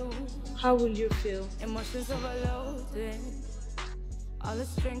Ryan, how will you feel?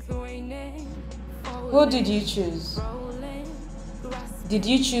 Who did you choose? Did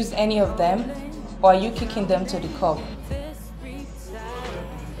you choose any of them, or are you kicking them to the curb?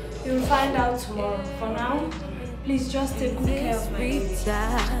 You'll find out tomorrow. For now, please just take good care of my baby.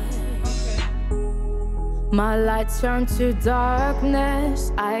 My light turned to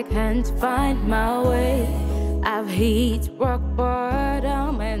darkness, I can't find my way. I've hit rock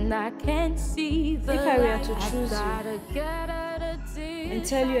bottom and I can't see the If I were to light. choose you and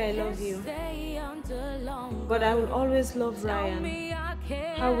tell you I love you, but I will always love Ryan,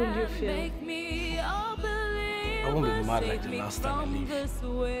 how will you feel? I won't be mad like the last time I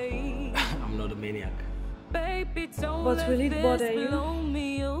leave. I'm not a maniac. But will it bother you?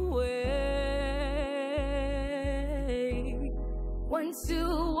 When two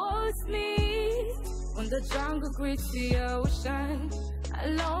was me, when the jungle greets the ocean, a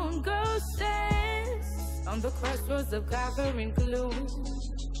lone girl stands on the crossroads of gathering gloom.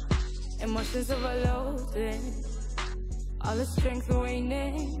 Emotions overloading, all the strength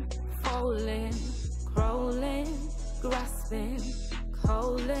waning, falling, crawling, grasping,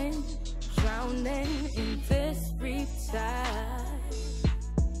 calling, drowning in this riptide.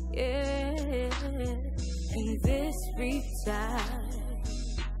 Yeah, in this riptide.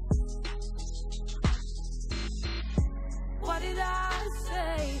 What did I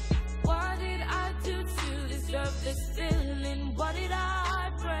say? What did I do to deserve this feeling? What did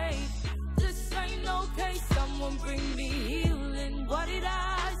I pray? This ain't okay, someone bring me healing. What did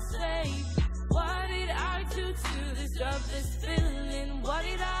I say? What did I do to deserve this feeling? What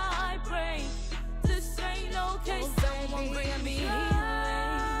did I pray? This ain't okay, someone bring me healing.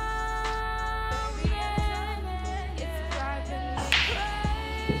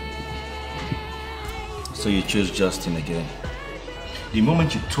 So you chose Justin again. The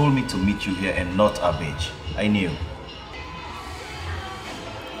moment you told me to meet you here and not Abage, I knew.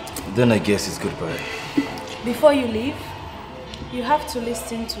 Then I guess it's goodbye. Before you leave, you have to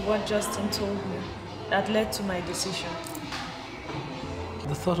listen to what Justin told me that led to my decision.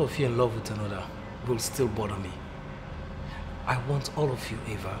 The thought of you in love with another will still bother me. I want all of you,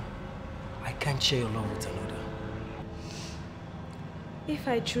 Eva. I can't share your love with another. If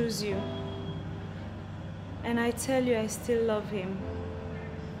I choose you, and I tell you I still love him,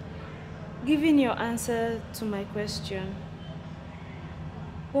 given your answer to my question,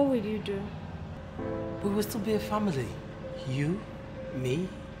 what will you do? We will still be a family. You, me,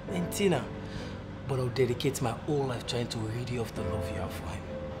 and Tina. But I'll dedicate my whole life trying to rid you of the love you have for him.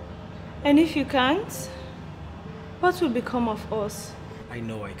 And if you can't, what will become of us? I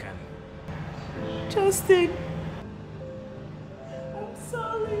know I can. Justin, I'm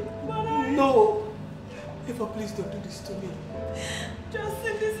sorry, but No! Eva, please don't do this to me.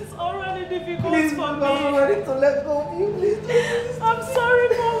 Justin, this is already difficult Please, for me. I'm ready to let go of you. Please don't do this. I'm sorry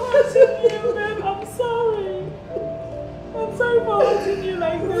for hurting you, babe. I'm sorry. I'm sorry for hurting you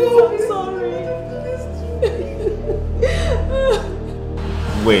like this. I'm sorry.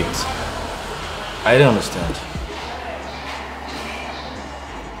 Wait. I don't understand.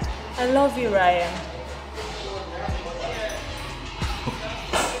 I love you, Ryan.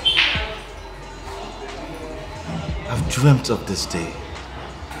 I've dreamt of this day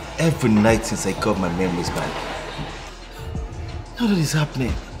every night since I got my memories back. Now that it's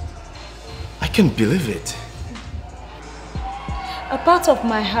happening, I can't believe it. A part of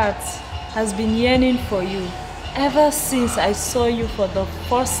my heart has been yearning for you ever since I saw you for the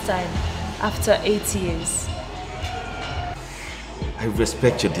first time after 8 years. I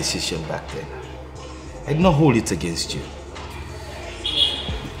respect your decision back then. I did not hold it against you.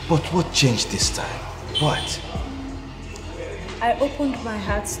 But what changed this time? What? I opened my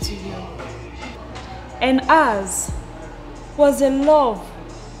heart to you. And ours was a love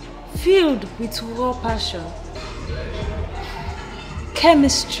filled with raw passion,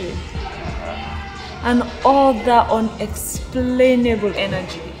 chemistry, and all that unexplainable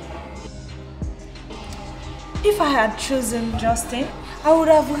energy. If I had chosen Justin, I would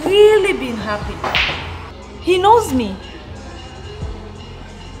have really been happy. He knows me.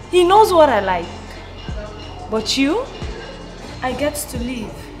 He knows what I like. But you, I get to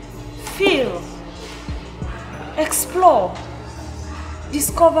live, feel, explore,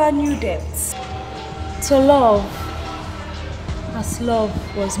 discover new depths. To love as love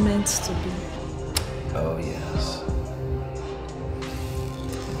was meant to be. Oh yes.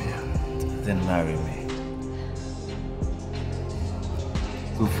 Yeah. Then marry me.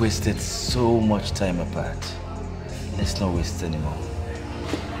 We've wasted so much time apart. Let's not waste anymore.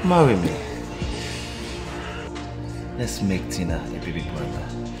 Marry me. Let's make Tina a baby brother.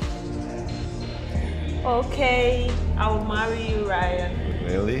 Okay, I'll marry you, Ryan.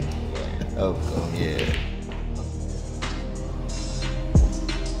 Really? Oh, come here.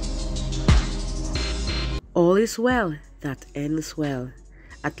 All is well that ends well,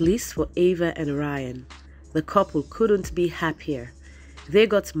 at least for Ava and Ryan. The couple couldn't be happier. They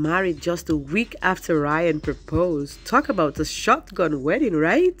got married just a week after Ryan proposed. Talk about a shotgun wedding,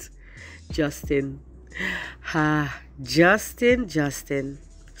 right? Justin. Justin.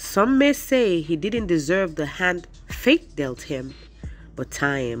 Some may say he didn't deserve the hand fate dealt him. But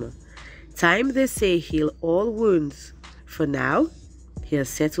time, they say, heal all wounds. For now, he'll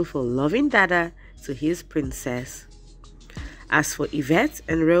settle for loving Dada to his princess. As for Yvette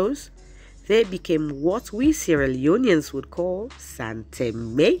and Rose, they became what we Sierra Leoneans would call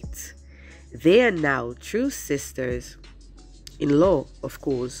Santemate. They are now true sisters. In law, of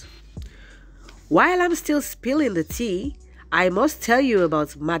course. While I'm still spilling the tea, I must tell you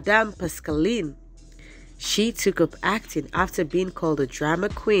about Madame Pascaline. She took up acting after being called a drama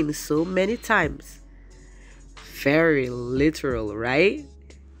queen so many times. Very literal, right?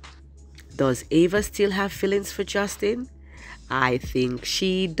 Does Ava still have feelings for Justin? I think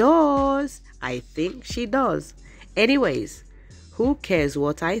she does. Anyways, who cares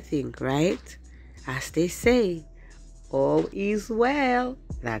what I think, right? As they say, all is well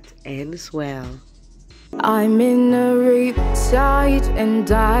that ends well. I'm in a riptide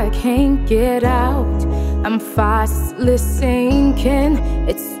and I can't get out. I'm fastly sinking,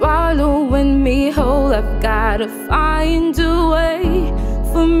 it's swallowing me whole. I've gotta find a way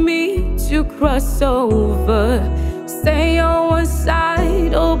for me to cross over. Stay on one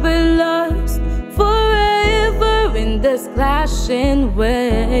side or be lost forever in this clashing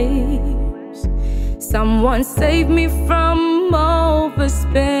waves. Someone save me from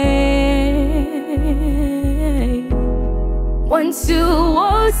overspace. When two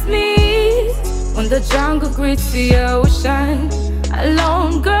worlds meet, when the jungle greets the ocean, a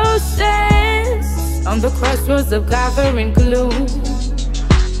lone girl stands on the crossroads of gathering gloom.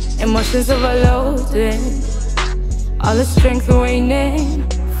 Emotions overloaded, all the strength waning,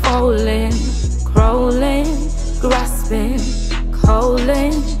 falling, crawling, grasping,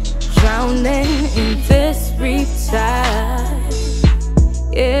 calling, drowning in this riptide.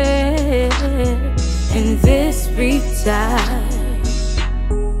 Yeah, in this riptide.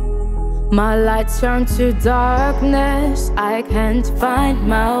 My light turned to darkness, I can't find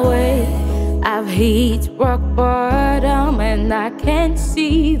my way. I've hit rock bottom and I can't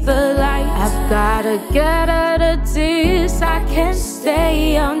see the light. I've gotta get out of this, I can't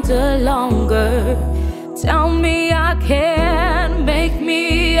stay under longer. Tell me I can, make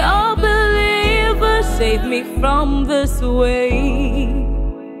me a believer, save me from this way.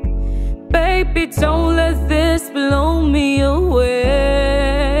 Baby, don't let this blow me away.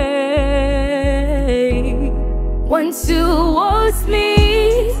 When two worlds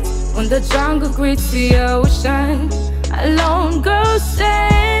meet, when the jungle greets the ocean, a lone girl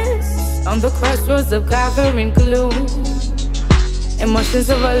stands on the crossroads of gathering gloom. Emotions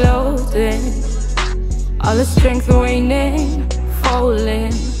overloaded, all the strength waning,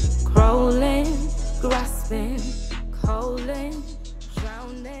 falling, crawling, grasping, calling,